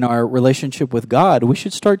in our relationship with God, we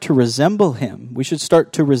should start to resemble him. We should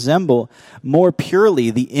start to resemble more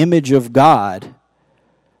purely the image of God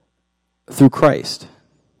through Christ.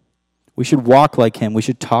 We should walk like him. We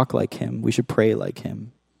should talk like him. We should pray like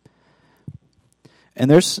him.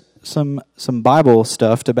 And there's some Bible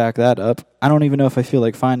stuff to back that up. I don't even know if I feel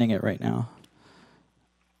like finding it right now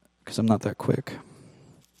because I'm not that quick.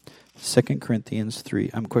 2 Corinthians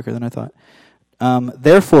 3. I'm quicker than I thought.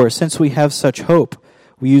 Therefore, since we have such hope,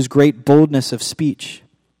 we use great boldness of speech.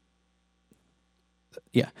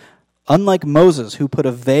 Unlike Moses, who put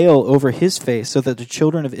a veil over his face so that the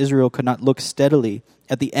children of Israel could not look steadily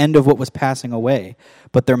at the end of what was passing away,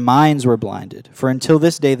 but their minds were blinded. For until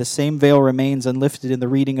this day, the same veil remains unlifted in the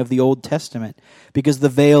reading of the Old Testament, because the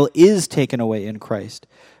veil is taken away in Christ.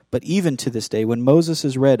 But even to this day, when Moses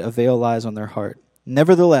is read, a veil lies on their heart.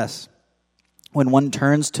 Nevertheless, when one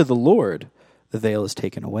turns to the Lord, the veil is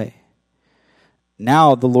taken away.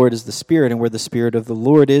 Now the Lord is the Spirit, and where the Spirit of the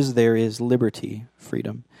Lord is, there is liberty,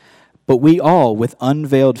 freedom. But we all, with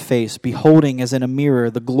unveiled face, beholding as in a mirror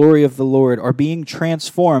the glory of the Lord, are being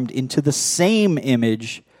transformed into the same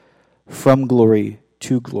image from glory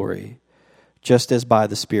to glory, just as by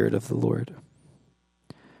the Spirit of the Lord.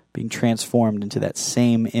 Being transformed into that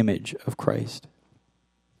same image of Christ.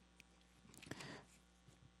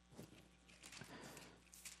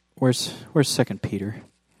 Where's 2 Peter?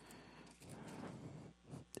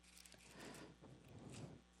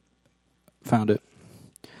 Found it.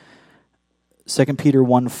 2 Peter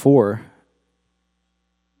 1:4,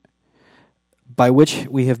 by which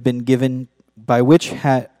have been given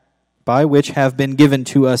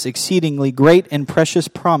to us exceedingly great and precious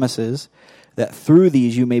promises, that through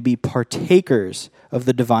these you may be partakers of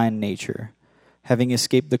the divine nature, having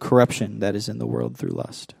escaped the corruption that is in the world through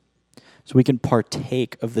lust. So we can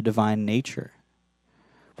partake of the divine nature.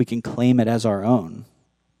 We can claim it as our own.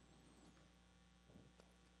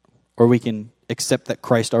 Or we can accept that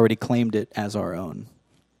Christ already claimed it as our own.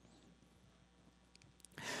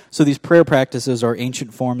 So these prayer practices are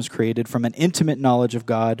ancient forms created from an intimate knowledge of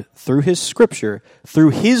God through his scripture,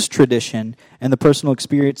 through his tradition, and the personal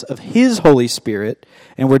experience of his Holy Spirit,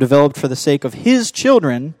 and were developed for the sake of his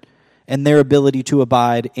children and their ability to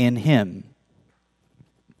abide in him.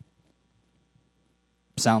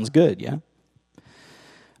 Sounds good, yeah?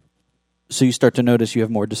 So you start to notice you have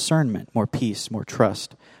more discernment, more peace, more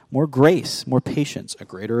trust, more grace, more patience, a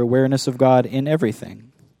greater awareness of God in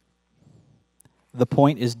everything. The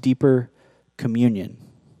point is deeper communion.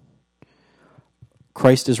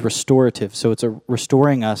 Christ is restorative, so it's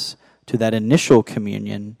restoring us to that initial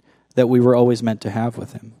communion that we were always meant to have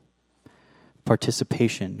with him.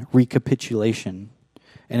 Participation, recapitulation,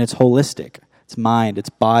 and it's holistic. It's mind, it's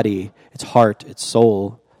body, it's heart, it's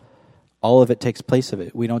soul. All of it takes place of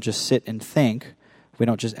it. We don't just sit and think. We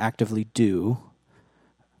don't just actively do.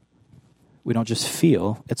 We don't just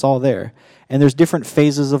feel. It's all there. And there's different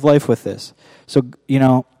phases of life with this. So,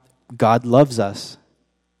 God loves us.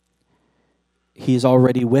 He is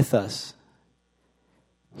already with us.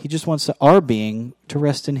 He just wants our being to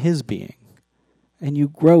rest in his being. And you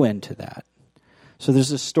grow into that. So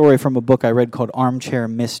there's a story from a book I read called Armchair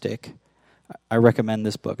Mystic. I recommend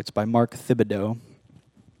this book. It's by Mark Thibodeau.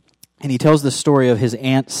 And he tells the story of his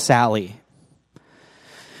Aunt Sally.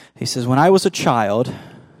 He says, when I was a child,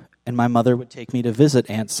 and my mother would take me to visit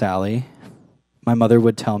Aunt Sally, my mother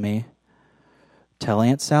would tell me, "Tell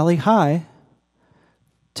Aunt Sally hi."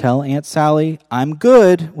 Tell Aunt Sally, I'm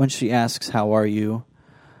good, when she asks, how are you?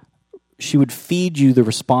 She would feed you the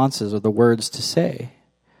responses or the words to say.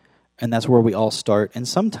 And that's where we all start. And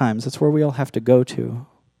sometimes that's where we all have to go to.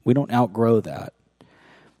 We don't outgrow that.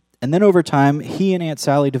 And then over time, he and Aunt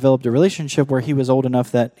Sally developed a relationship where he was old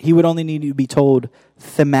enough that he would only need to be told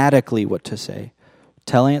thematically what to say.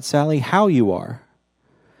 Tell Aunt Sally how you are.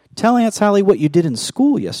 Tell Aunt Sally what you did in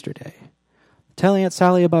school yesterday. Tell Aunt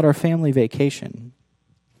Sally about our family vacation.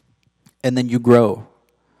 And then you grow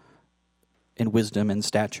in wisdom and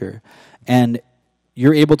stature. And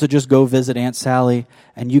you're able to just go visit Aunt Sally,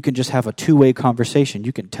 and you can just have a two-way conversation.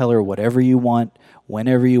 You can tell her whatever you want,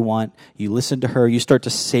 whenever you want. You listen to her. You start to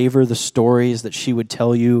savor the stories that she would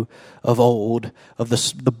tell you of old, of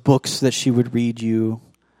the books that she would read you.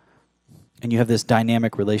 And you have this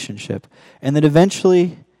dynamic relationship. And then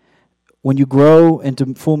eventually, when you grow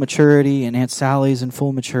into full maturity, and Aunt Sally's in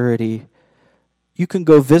full maturity, you can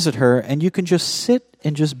go visit her, and you can just sit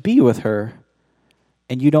and just be with her,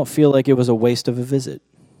 and you don't feel like it was a waste of a visit.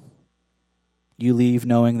 You leave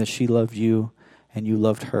knowing that she loved you, and you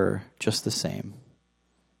loved her just the same,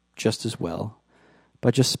 just as well,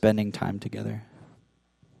 by just spending time together.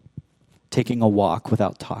 Taking a walk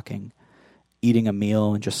without talking, eating a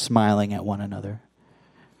meal and just smiling at one another.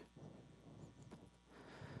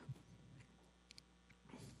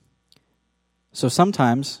 So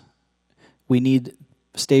sometimes we need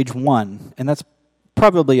stage one, and that's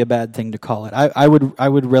probably a bad thing to call it. I would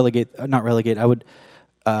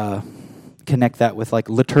connect that with like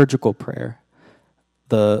liturgical prayer,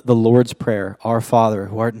 the Lord's Prayer, Our Father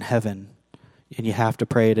who art in heaven, and you have to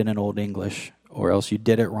pray it in an Old English, or else you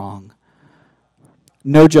did it wrong.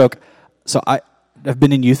 No joke. So I've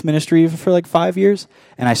been in youth ministry for like 5 years,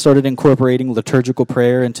 and I started incorporating liturgical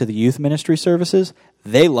prayer into the youth ministry services.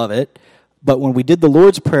 They love it. But when we did the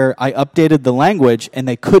Lord's Prayer, I updated the language, and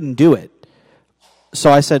they couldn't do it. So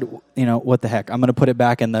I said, what the heck? I'm going to put it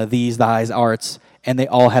back in the these, thys, arts, and they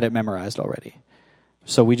all had it memorized already.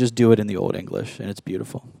 So we just do it in the Old English, and it's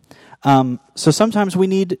beautiful. So sometimes we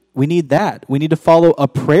need that. We need to follow a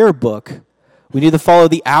prayer book. We need to follow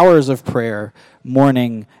the hours of prayer,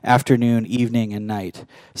 morning, afternoon, evening, and night.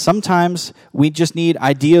 Sometimes we just need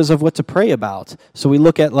ideas of what to pray about. So we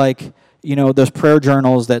look at those prayer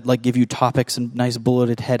journals that give you topics and nice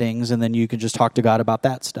bulleted headings, and then you can just talk to God about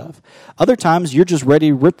that stuff. Other times you're just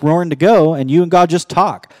ready, rip-roaring to go, and you and God just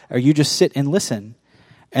talk, or you just sit and listen.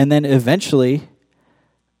 And then eventually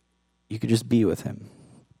you could just be with him.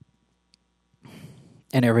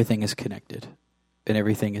 And everything is connected, and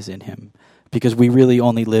everything is in him. Because we really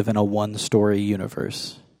only live in a one-story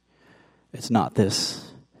universe. It's not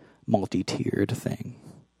this multi-tiered thing.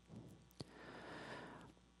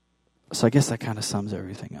 So I guess that kind of sums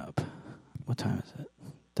everything up. What time is it?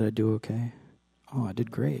 Did I do okay? Oh, I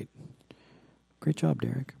did great. Great job,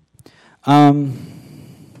 Derek.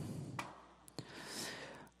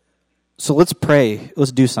 So let's pray.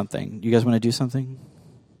 Let's do something. You guys want to do something?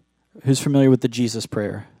 Who's familiar with the Jesus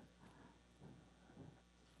prayer?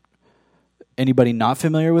 Anybody not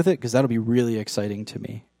familiar with it? Because that'll be really exciting to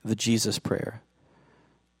me. The Jesus prayer.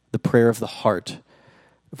 The prayer of the heart.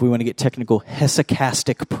 If we want to get technical,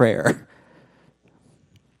 hesychastic prayer.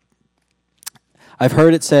 I've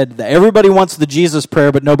heard it said that everybody wants the Jesus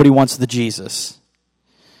prayer, but nobody wants the Jesus.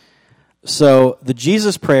 So the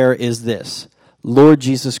Jesus prayer is this: Lord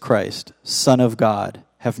Jesus Christ, Son of God,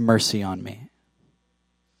 have mercy on me.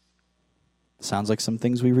 Sounds like some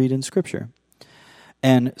things we read in Scripture.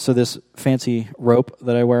 And so this fancy rope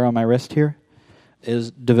that I wear on my wrist here is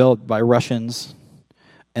developed by Russians,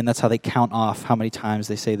 and that's how they count off how many times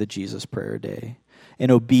they say the Jesus prayer a day. In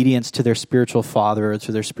obedience to their spiritual father or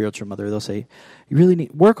to their spiritual mother, they'll say, you really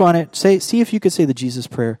need work on it. See if you could say the Jesus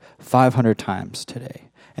prayer 500 times today.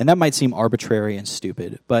 And that might seem arbitrary and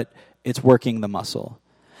stupid, but it's working the muscle.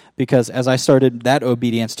 Because as I started that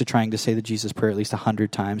obedience to trying to say the Jesus prayer at least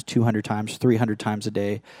 100 times, 200 times, 300 times a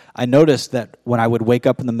day, I noticed that when I would wake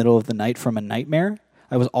up in the middle of the night from a nightmare,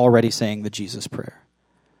 I was already saying the Jesus prayer.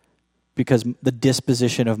 Because the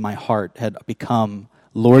disposition of my heart had become,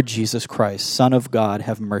 Lord Jesus Christ, Son of God,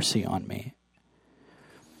 have mercy on me.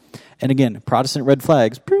 And again, Protestant red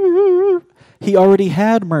flags. He already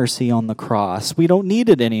had mercy on the cross. We don't need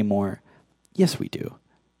it anymore. Yes, we do.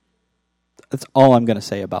 That's all I'm going to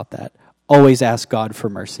say about that. Always ask God for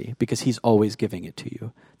mercy, because he's always giving it to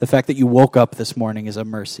you. The fact that you woke up this morning is a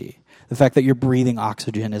mercy. The fact that you're breathing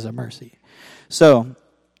oxygen is a mercy. So,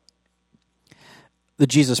 the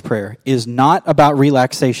Jesus prayer is not about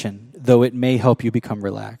relaxation, though it may help you become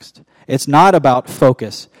relaxed. It's not about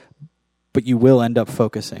focus, but you will end up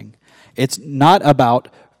focusing. It's not about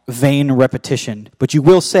vain repetition, but you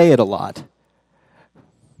will say it a lot.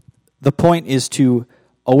 The point is to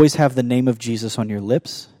always have the name of Jesus on your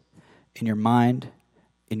lips, in your mind,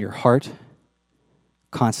 in your heart,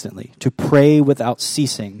 constantly. To pray without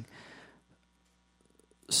ceasing.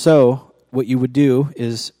 So, what you would do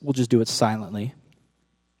is, we'll just do it silently.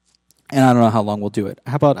 And I don't know how long we'll do it.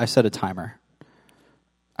 How about I set a timer?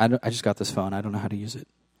 I just got this phone. I don't know how to use it.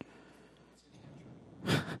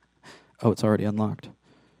 Oh, it's already unlocked.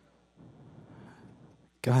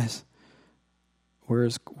 Guys, where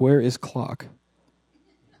is clock?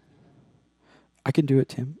 I can do it,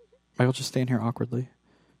 Tim. I'll just stand here awkwardly.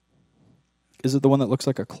 Is it the one that looks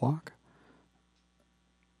like a clock?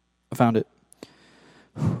 I found it.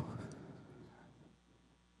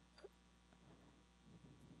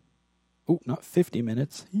 Oh, not 50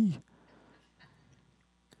 minutes.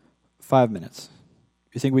 5 minutes.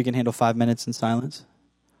 You think we can handle 5 minutes in silence?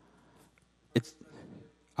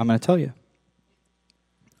 I'm going to tell you.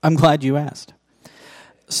 I'm glad you asked.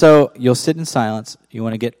 So you'll sit in silence. You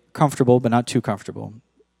want to get comfortable, but not too comfortable.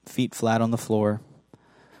 Feet flat on the floor,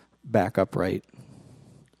 back upright.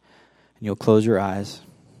 And you'll close your eyes.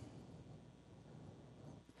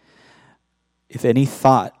 If any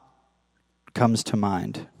thought comes to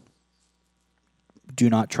mind, do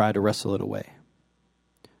not try to wrestle it away.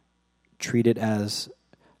 Treat it as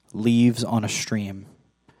leaves on a stream.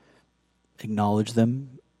 Acknowledge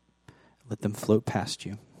them. Let them float past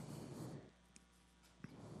you.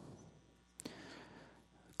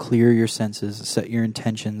 Clear your senses. Set your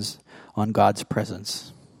intentions on God's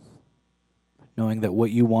presence, knowing that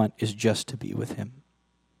what you want is just to be with Him.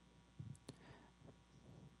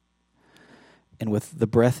 And with the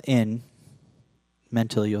breath in,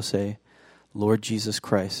 mentally you'll say, Lord Jesus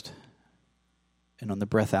Christ. And on the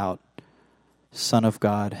breath out, Son of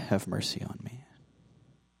God, have mercy on me.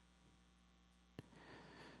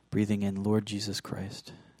 Breathing in, Lord Jesus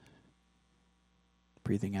Christ.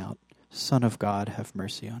 Breathing out, Son of God, have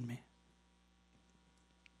mercy on me.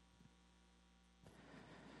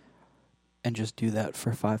 And just do that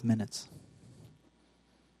for 5 minutes.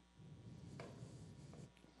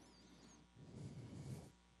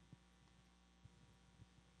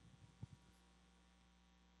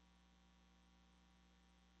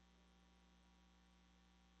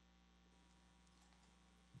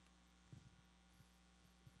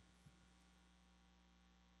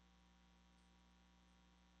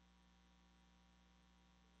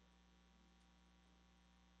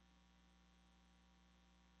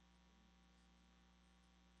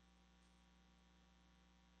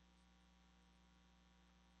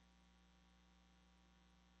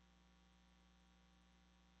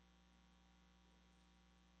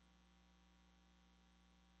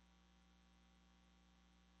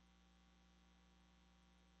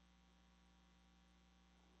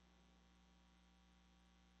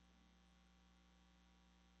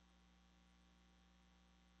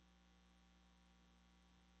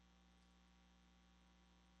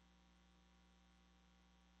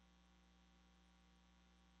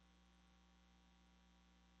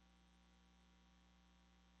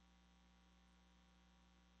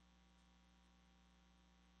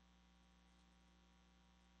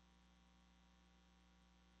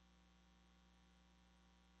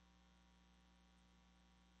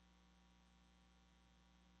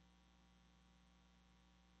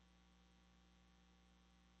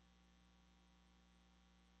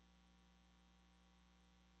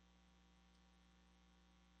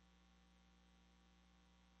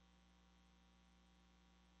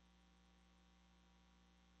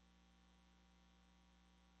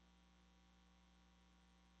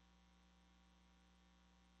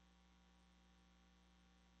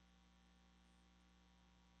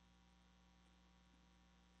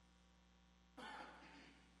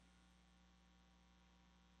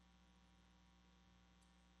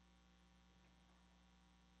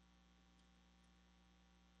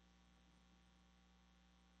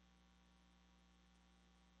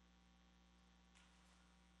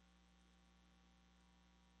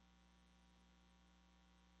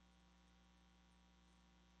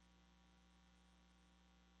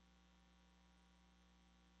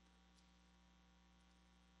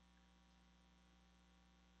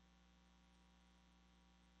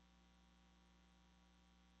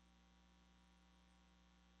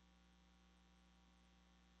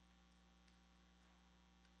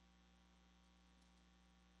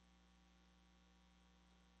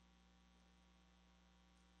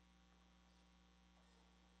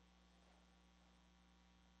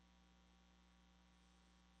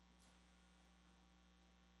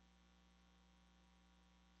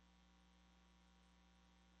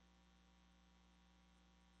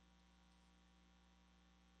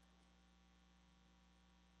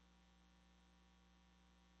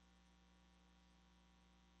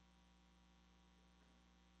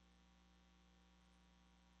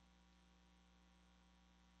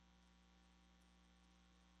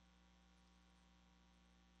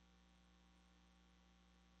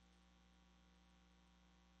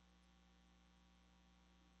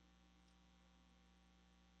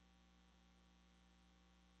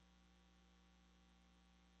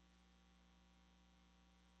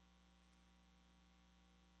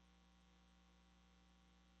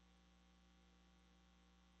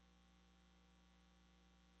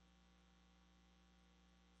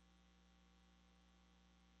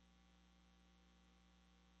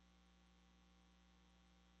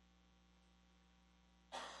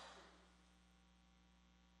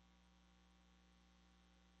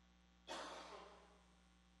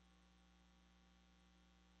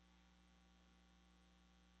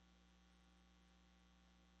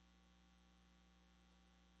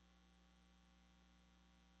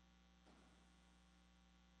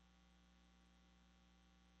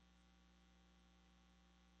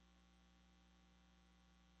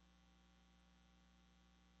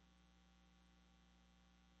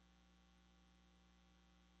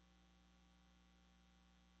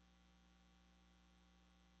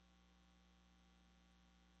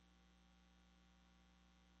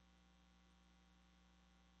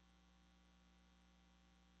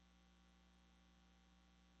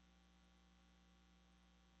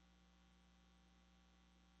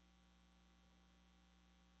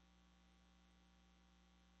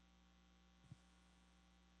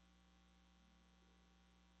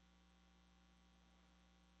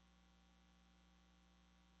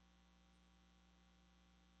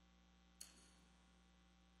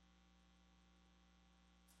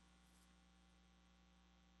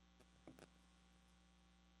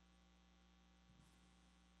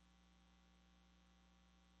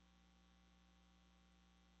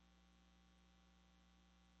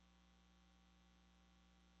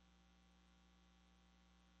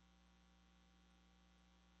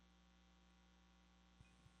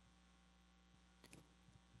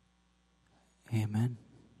 Amen.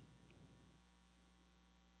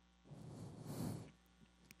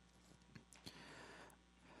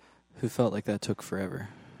 Who felt like that took forever?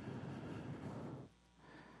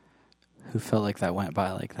 Who felt like that went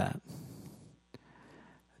by like that?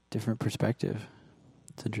 Different perspective.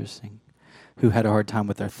 It's interesting. Who had a hard time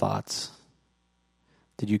with their thoughts?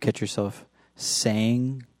 Did you catch yourself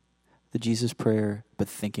saying the Jesus prayer but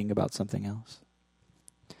thinking about something else?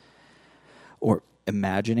 Or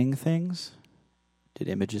imagining things? Did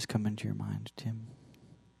images come into your mind, Tim?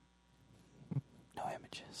 No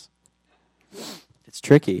images. It's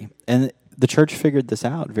tricky. And the church figured this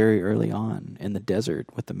out very early on in the desert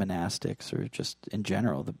with the monastics, or just in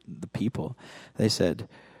general, the people. They said,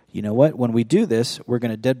 you know what? When we do this, we're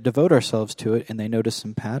going to devote ourselves to it, and they noticed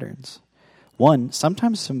some patterns. One,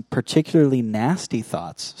 sometimes some particularly nasty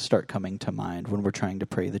thoughts start coming to mind when we're trying to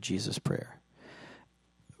pray the Jesus prayer.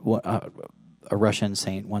 A Russian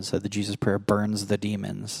saint once said the Jesus prayer burns the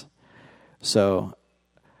demons. So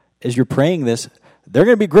as you're praying this, they're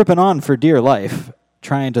going to be gripping on for dear life,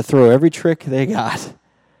 trying to throw every trick they got.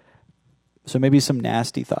 So maybe some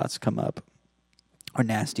nasty thoughts come up, or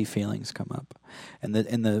nasty feelings come up. And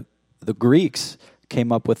the Greeks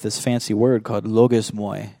came up with this fancy word called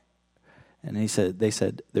logismoi. And they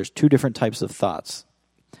said there's two different types of thoughts,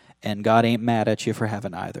 and God ain't mad at you for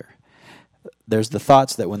having either. There's the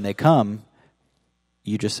thoughts that when they come,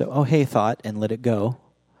 you just say, oh, hey, thought, and let it go.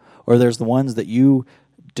 Or there's the ones that you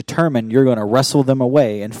determine you're going to wrestle them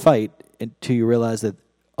away and fight until you realize that,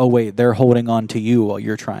 oh, wait, they're holding on to you while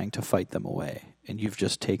you're trying to fight them away. And you've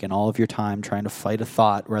just taken all of your time trying to fight a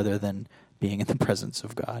thought rather than being in the presence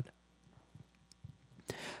of God.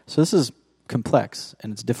 So this is complex,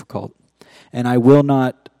 and it's difficult. And I will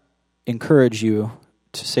not encourage you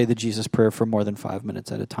to say the Jesus prayer for more than 5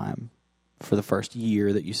 minutes at a time for the first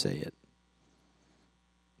year that you say it.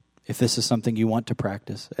 If this is something you want to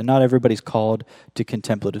practice, and not everybody's called to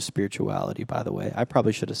contemplative spirituality, by the way. I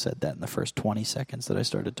probably should have said that in the first 20 seconds that I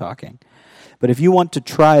started talking. But if you want to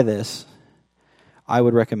try this, I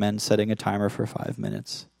would recommend setting a timer for 5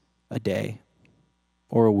 minutes a day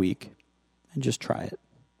or a week and just try it.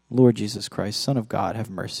 Lord Jesus Christ, Son of God,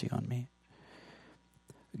 have mercy on me.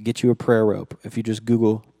 Get you a prayer rope. If you just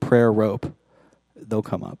Google prayer rope, they'll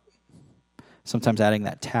come up. Sometimes adding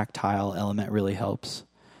that tactile element really helps.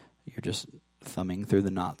 You're just thumbing through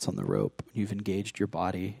the knots on the rope. You've engaged your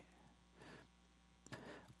body.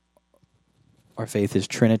 Our faith is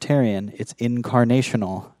Trinitarian. It's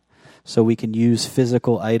incarnational. So we can use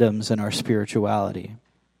physical items in our spirituality.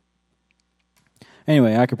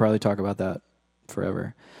 Anyway, I could probably talk about that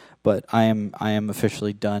forever. But I am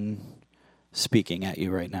officially done speaking at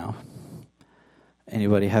you right now.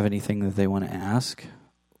 Anybody have anything that they want to ask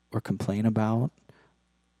or complain about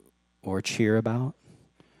or cheer about?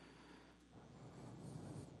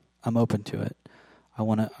 I'm open to it. I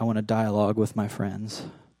want to dialogue with my friends.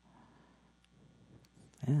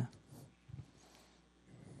 Yeah.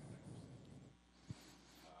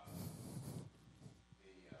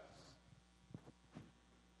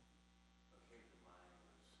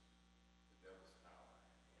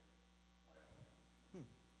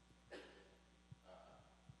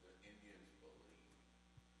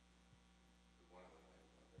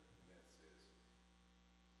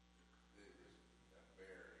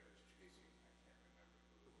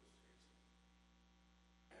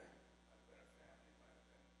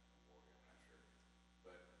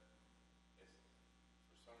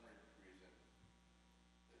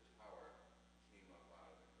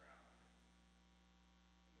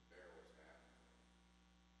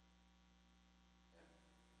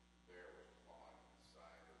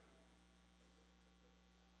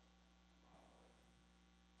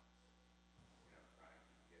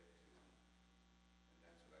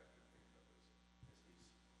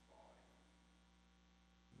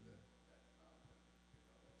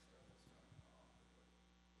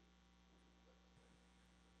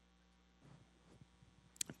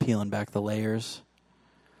 Peeling back the layers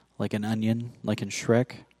like an onion, like in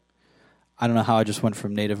Shrek. I don't know how I just went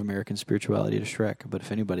from Native American spirituality to Shrek, but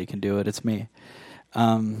if anybody can do it, it's me.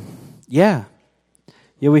 Yeah,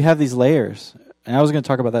 we have these layers. And I was going to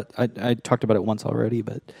talk about that. I talked about it once already,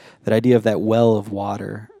 but that idea of that well of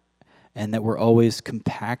water, and that we're always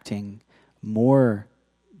compacting more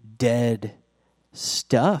dead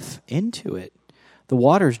stuff into it. The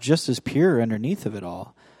water's just as pure underneath of it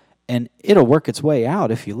all. And it'll work its way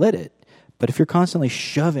out if you let it. But if you're constantly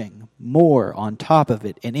shoving more on top of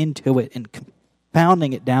it and into it and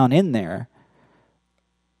pounding it down in there,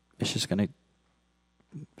 it's just going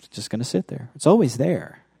to sit there. It's always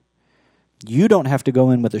there. You don't have to go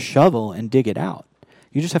in with a shovel and dig it out.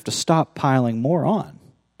 You just have to stop piling more on.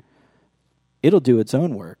 It'll do its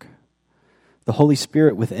own work. The Holy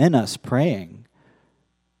Spirit within us praying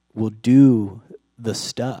will do the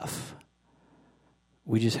stuff.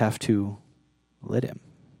 We just have to let him.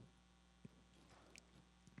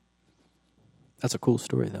 That's a cool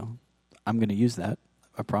story, though. I'm going to use that,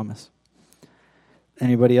 I promise.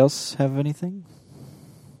 Anybody else have anything?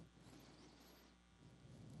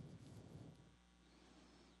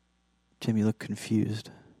 Tim, you look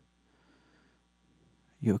confused.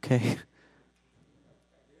 You okay?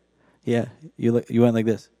 Yeah, you went like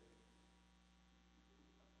this.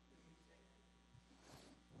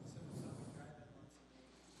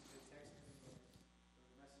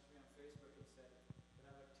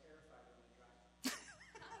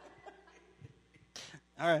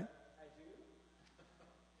 All right. I do.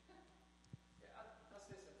 Yeah, I'll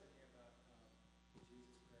say something here about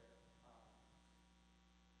Jesus prayer.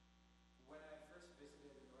 When I first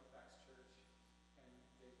visited the Northbacks Church, and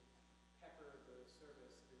they peppered the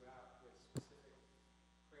service throughout with specific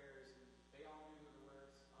prayers, and they all knew the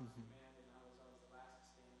words on command, and I was always the last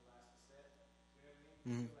to stand, the last to sit. You know what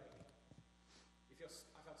I mean?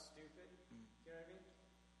 I felt stupid. You know what I mean?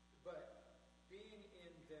 But being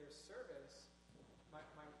in their service,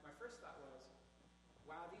 my first thought was,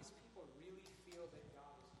 wow, these people really feel that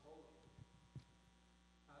God is holy.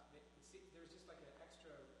 There was just like an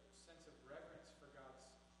extra sense of reverence for God's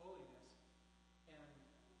holiness. And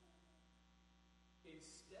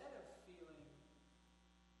instead of feeling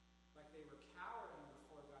like they were cowering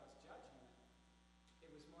before God's judgment,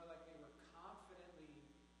 it was more like they were confidently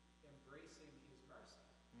embracing his mercy.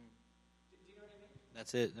 Do you know what I mean?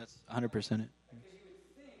 That's it. That's 100% it. Because you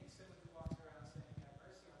would think someone who walks around saying, have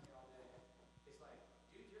mercy on me all day, is like,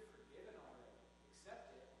 dude, you're forgiven already.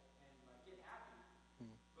 Accept it and like get happy.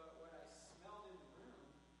 But what I smelled in the room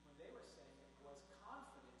when they were saying it was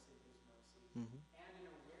confidence in his mercy and an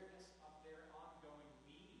awareness of their ongoing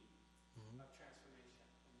need of transformation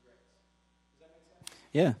and grace. Does that make sense?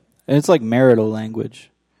 Yeah. And it's like marital language.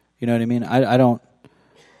 You know what I mean? I don't...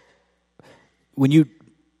 When you...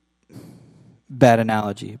 Bad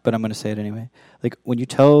analogy, but I'm going to say it anyway. Like when you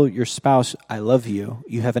tell your spouse, I love you,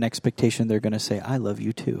 you have an expectation they're going to say, I love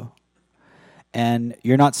you too. And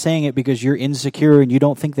you're not saying it because you're insecure and you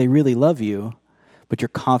don't think they really love you, but you're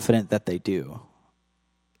confident that they do.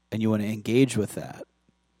 And you want to engage with that.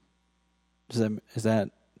 Is that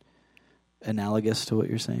analogous to what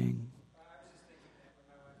you're saying? I was just thinking that when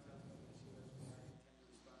my wife tells me that she loves me, I tend to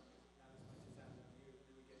respond with not as much as that on you, and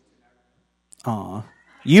then we get into an argument. Aw.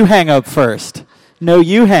 You hang up first. No,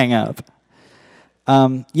 you hang up.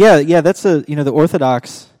 Yeah, that's the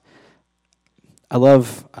Orthodox.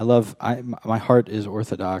 My heart is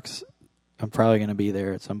Orthodox. I'm probably going to be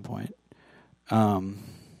there at some point.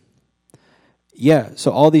 Yeah,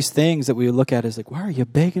 so all these things that we look at is like, why are you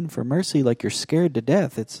begging for mercy like you're scared to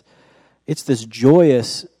death? It's this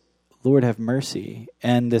joyous, Lord have mercy,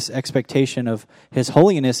 and this expectation of his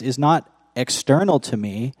holiness is not external to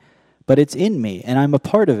me, but it's in me, and I'm a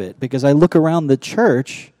part of it, because I look around the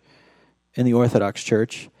church, in the Orthodox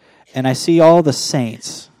Church, and I see all the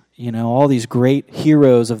saints, all these great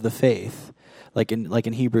heroes of the faith, like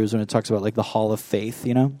in Hebrews when it talks about like the hall of faith,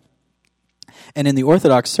 And in the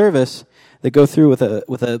Orthodox service, they go through with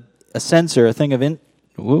a censer, a thing of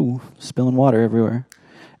spilling water everywhere.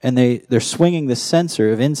 And they're swinging the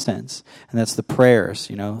censer of incense, and that's the prayers,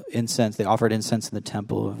 incense. They offered incense in the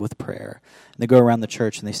temple with prayer. And they go around the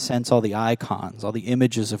church and they sense all the icons, all the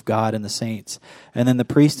images of God and the saints. And then the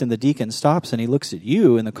priest and the deacon stops and he looks at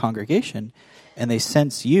you in the congregation, and they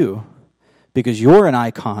sense you because you're an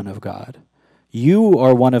icon of God. You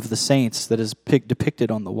are one of the saints that is depicted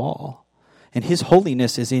on the wall, and his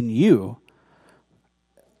holiness is in you.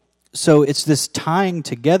 So it's this tying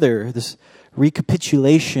together, this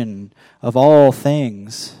recapitulation of all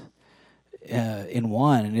things in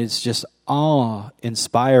one, and it's just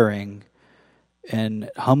awe-inspiring and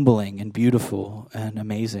humbling and beautiful and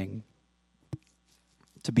amazing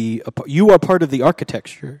to be you are part of the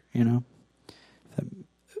architecture,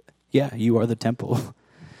 Yeah, you are the temple.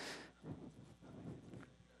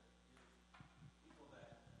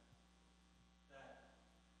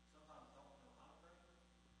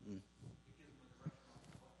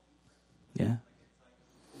 Yeah.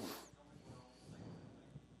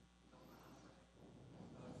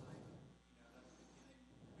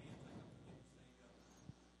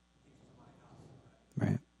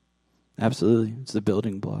 Right. Absolutely. It's the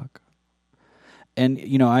building block. And,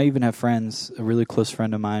 I even have friends, a really close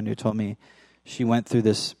friend of mine who told me she went through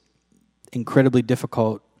this incredibly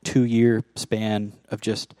difficult 2-year span of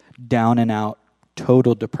just down and out,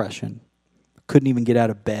 total depression, couldn't even get out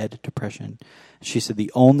of bed, depression. She said,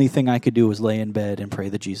 the only thing I could do was lay in bed and pray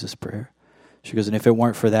the Jesus prayer. She goes, and if it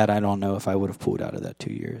weren't for that, I don't know if I would have pulled out of that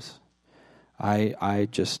 2 years. I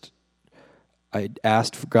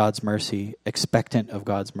asked for God's mercy, expectant of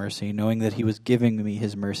God's mercy, knowing that he was giving me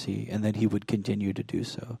his mercy and that he would continue to do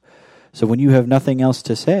so. So when you have nothing else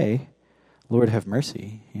to say, Lord, have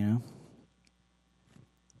mercy,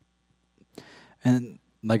 And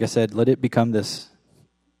like I said, let it become this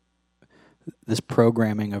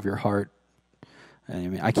programming of your heart. I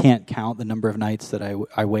mean, I can't count the number of nights that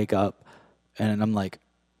I wake up and I'm like,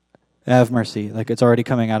 have mercy. Like it's already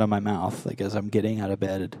coming out of my mouth, like as I'm getting out of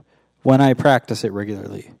bed. When I practice it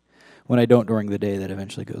regularly. When I don't during the day, that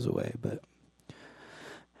eventually goes away. But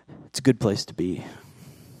it's a good place to be.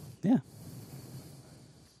 Yeah.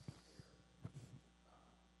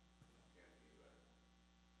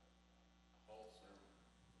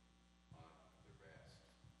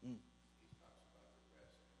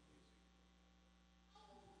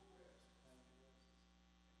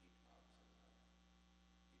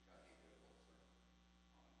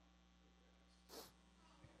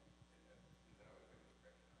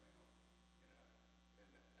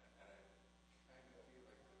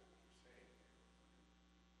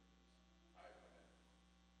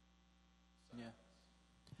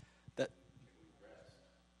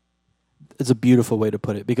 It's a beautiful way to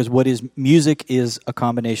put it, because music is a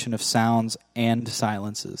combination of sounds and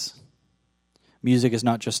silences. Music is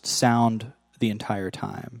not just sound the entire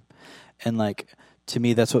time. And like, to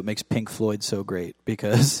me, that's what makes Pink Floyd so great,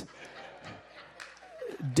 because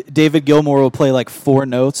David Gilmour will play like 4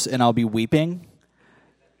 notes and I'll be weeping.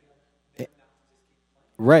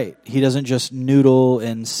 Right. He doesn't just noodle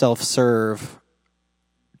and self-serve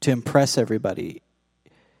to impress everybody.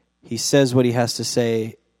 He says what he has to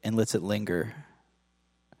say and lets it linger.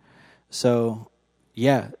 So,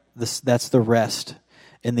 yeah, that's the rest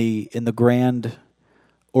in the grand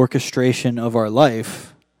orchestration of our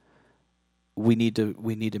life. We need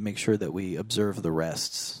to make sure that we observe the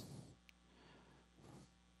rests.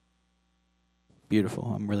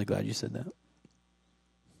 Beautiful. I'm really glad you said that.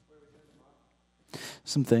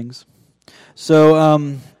 Some things. So,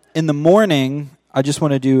 in the morning, I just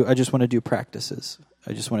want to do practices.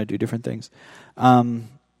 I just want to do different things.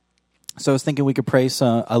 So I was thinking we could pray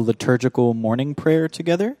a liturgical morning prayer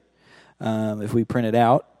together, if we print it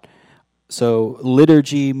out. So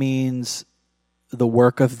liturgy means the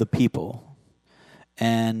work of the people.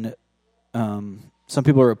 And some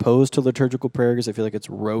people are opposed to liturgical prayer because they feel like it's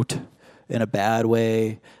rote in a bad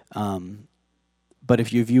way. But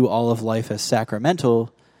if you view all of life as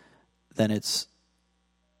sacramental, then it's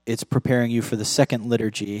preparing you for the second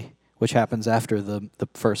liturgy, which happens after the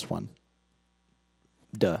first one.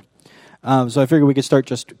 Duh. So I figured we could start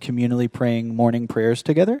just communally praying morning prayers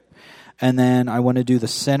together. And then I want to do the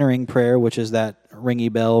centering prayer, which is that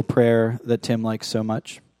ringy bell prayer that Tim likes so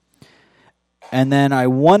much. And then I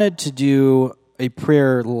wanted to do a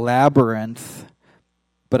prayer labyrinth,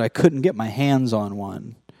 but I couldn't get my hands on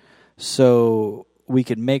one. So we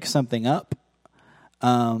could make something up.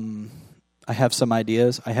 I have some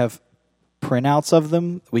ideas. I have printouts of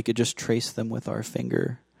them. We could just trace them with our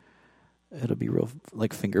finger. It'll be real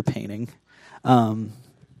like finger painting. I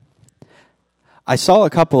saw a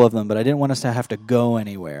couple of them, but I didn't want us to have to go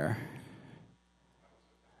anywhere.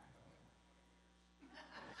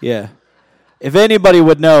 Yeah. If anybody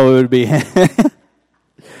would know, it would be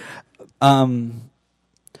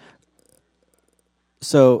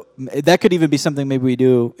So that could even be something maybe we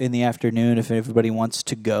do in the afternoon. If everybody wants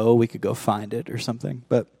to go, we could go find it or something.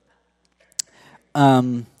 But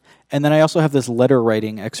and then I also have this letter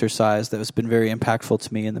writing exercise that has been very impactful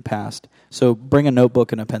to me in the past. So bring a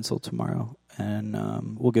notebook and a pencil tomorrow,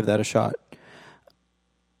 and we'll give that a shot.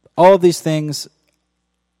 All of these things,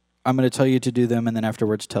 I'm going to tell you to do them, and then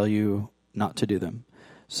afterwards tell you not to do them.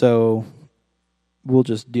 So we'll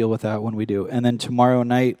just deal with that when we do. And then tomorrow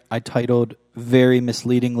night, I titled very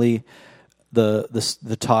misleadingly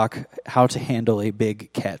the talk, How to Handle a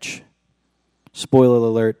Big Catch. Spoiler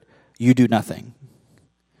alert, you do nothing.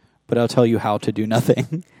 But I'll tell you how to do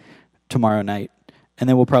nothing tomorrow night. And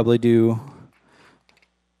then we'll probably do...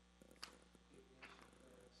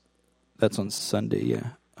 That's on Sunday,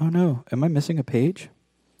 yeah. Oh no, am I missing a page?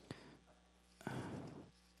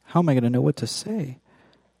 How am I going to know what to say?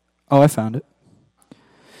 Oh, I found it.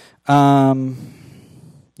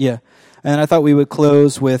 Yeah. And I thought we would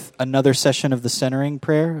close with another session of the centering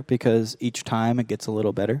prayer, because each time it gets a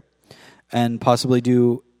little better. And possibly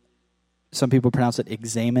do... Some people pronounce it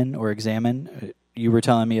examen or examine. You were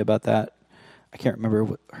telling me about that. I can't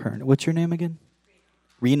remember what's your name again?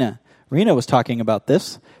 Rena was talking about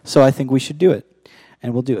this, so I think we should do it,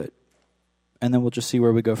 and we'll do it. And then we'll just see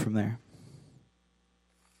where we go from there.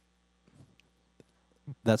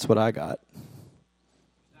 That's what I got.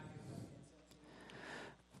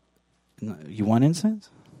 You want incense?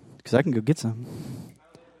 Because I can go get some.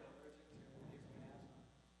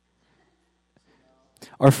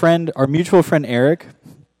 Our mutual friend Eric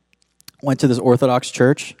went to this Orthodox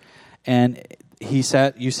church, and you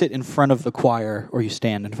sit in front of the choir, or you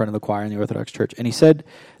stand in front of the choir in the Orthodox church. And he said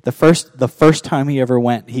the first time he ever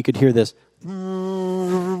went, he could hear this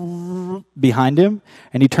behind him,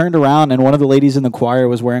 and he turned around, and one of the ladies in the choir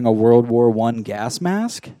was wearing a World War I gas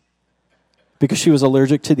mask because she was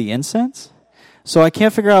allergic to the incense. So I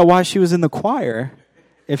can't figure out why she was in the choir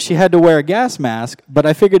if she had to wear a gas mask, but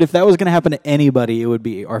I figured if that was going to happen to anybody, it would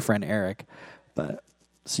be our friend Eric. But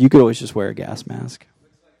so you could always just wear a gas mask.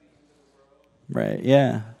 Right,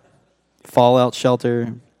 yeah. Fallout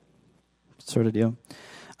shelter sort of deal.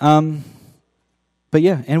 But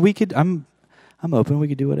yeah, and we could I'm open, we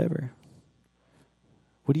could do whatever.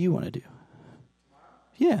 What do you want to do?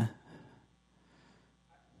 Yeah.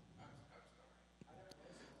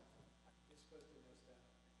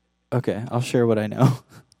 Okay, I'll share what I know.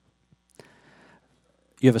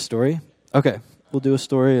 You have a story? Okay, we'll do a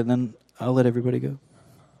story and then I'll let everybody go.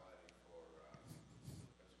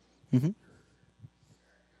 Mm-hmm.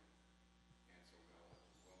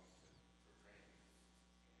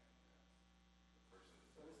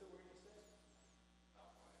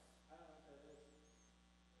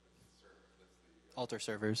 Altar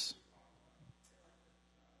servers.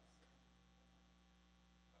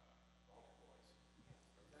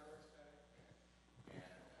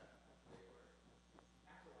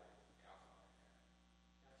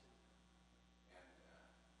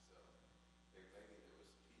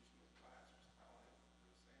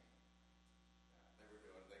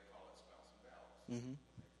 Mm-hmm.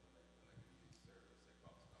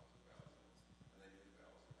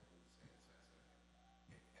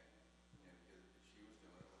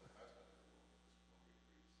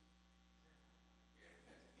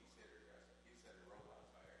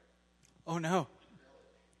 Oh no.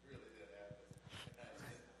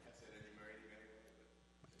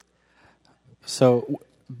 So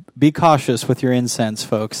be cautious with your incense,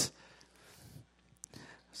 folks.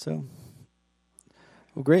 So,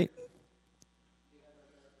 well, great.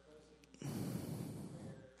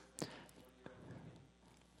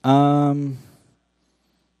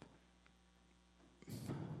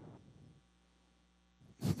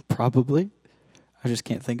 Probably. I just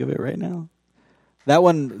can't think of it right now. That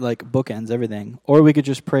one, like, bookends everything. Or we could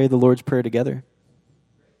just pray the Lord's Prayer together.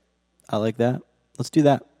 I like that. Let's do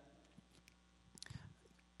that.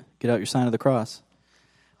 Get out your sign of the cross.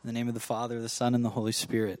 In the name of the Father, the Son, and the Holy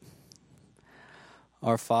Spirit.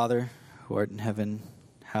 Our Father, who art in heaven,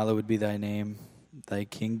 hallowed be thy name. Thy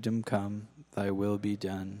kingdom come, thy will be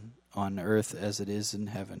done, on earth as it is in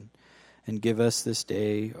heaven. And give us this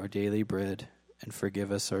day our daily bread, and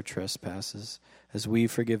forgive us our trespasses, as we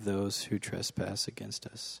forgive those who trespass against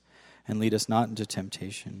us. And lead us not into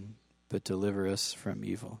temptation, but deliver us from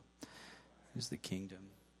evil. Is the kingdom,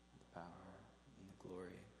 the power, and the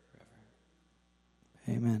glory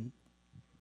forever. Amen.